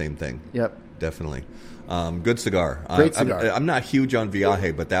got the same thing. Yep. Definitely. Good cigar. Great cigar. I'm not huge on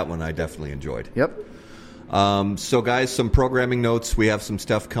Viaje, but that one I definitely enjoyed. Yep. So, guys, some programming notes. We have some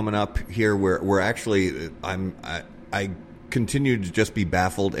stuff coming up here. We're actually, I continue to just be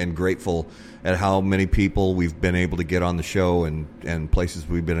baffled and grateful at how many people we've been able to get on the show and places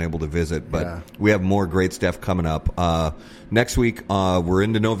we've been able to visit. But we have more great stuff coming up. Next week, we're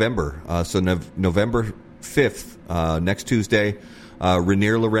into November. So November 5th, next Tuesday,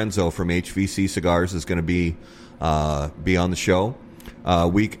 Rainier Lorenzo from HVC Cigars is going to be on the show.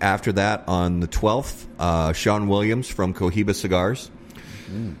 Week after that, on the 12th, Sean Williams from Cohiba Cigars.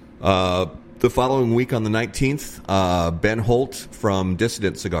 The following week, on the 19th, Ben Holt from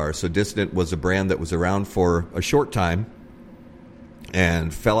Dissident Cigars. So Dissident was a brand that was around for a short time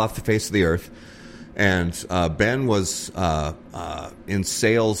and fell off the face of the earth. And Ben was in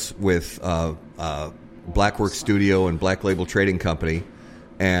sales with Blackwork Studio and Black Label Trading Company,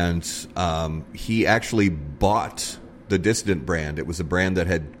 and he actually bought the Dissident brand. It was a brand that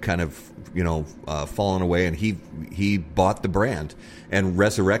had kind of fallen away, and he bought the brand and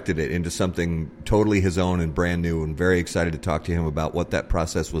resurrected it into something totally his own and brand new. And very excited to talk to him about what that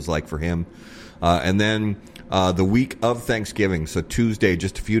process was like for him. And then the week of Thanksgiving, so Tuesday,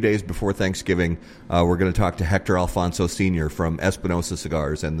 just a few days before Thanksgiving, we're going to talk to Hector Alfonso Sr. from Espinosa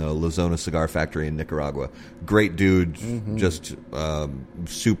Cigars and the La Zona Cigar Factory in Nicaragua. Great dude, just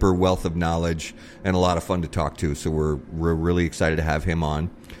super wealth of knowledge and a lot of fun to talk to. So we're really excited to have him on.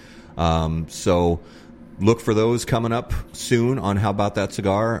 So look for those coming up soon on How About That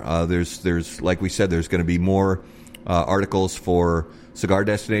Cigar. There's like we said, there's going to be more articles for cigar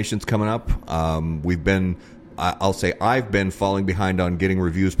destinations coming up. I'll say I've been falling behind on getting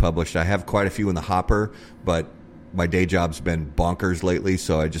reviews published. I have quite a few in the hopper, but my day job's been bonkers lately,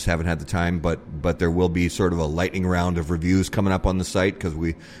 so I just haven't had the time. But there will be sort of a lightning round of reviews coming up on the site because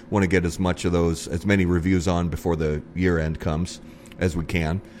we want to get as many reviews on before the year end comes as we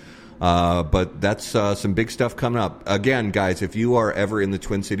can. But that's some big stuff coming up. Again, guys, if you are ever in the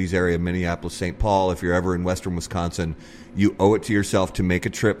Twin Cities area, Minneapolis, St. Paul, if you're ever in western Wisconsin, you owe it to yourself to make a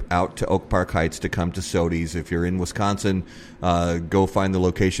trip out to Oak Park Heights to come to Sodi's. If you're in Wisconsin, go find the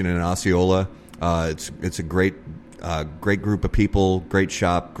location in Osceola. It's a great group of people, great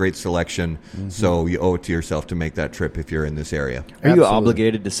shop, great selection. So you owe it to yourself to make that trip if you're in this area. Are you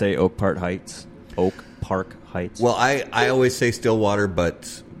obligated to say Oak Park Heights? Oak Park Heights? Well, I always say Stillwater,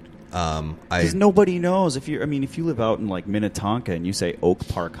 but because nobody knows. If you live out in like Minnetonka and you say Oak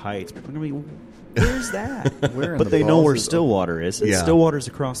Park Heights, people are going to be, where's that? But they know where Stillwater is. And Stillwater's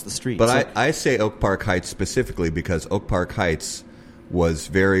across the street. But I say Oak Park Heights specifically because Oak Park Heights was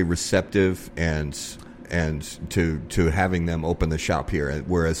very receptive and to having them open the shop here,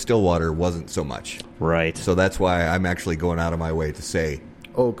 whereas Stillwater wasn't so much. Right. So that's why I'm actually going out of my way to say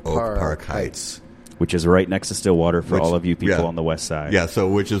Oak Park Heights. Which is right next to Stillwater for all of you people on the west side. Yeah, so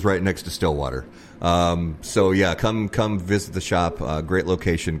which is right next to Stillwater. Come visit the shop. Great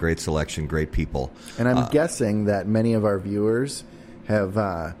location, great selection, great people. And I'm guessing that many of our viewers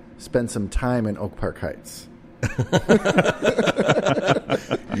have spent some time in Oak Park Heights.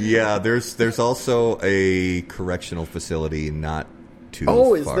 Yeah, there's also a correctional facility not too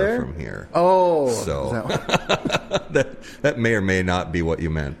far from here. Oh, so that may or may not be what you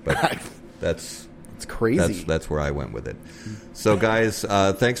meant, but that's. It's crazy. That's where I went with it. So, guys,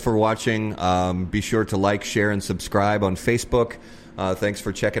 thanks for watching. Be sure to like, share, and subscribe on Facebook. Thanks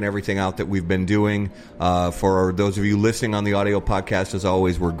for checking everything out that we've been doing. For those of you listening on the audio podcast, as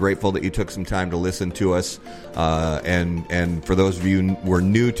always, we're grateful that you took some time to listen to us. And for those of you who are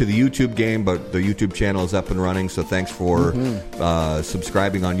new to the YouTube game, but the YouTube channel is up and running, so thanks for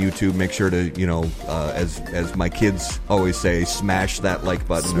subscribing on YouTube. Make sure to, as my kids always say, smash that like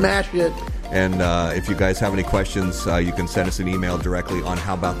button. Smash it. And if you guys have any questions, you can send us an email directly on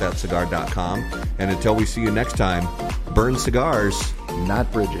howaboutthatcigar.com. And until we see you next time, burn cigars,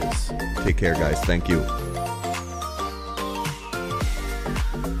 not bridges. Take care, guys. Thank you.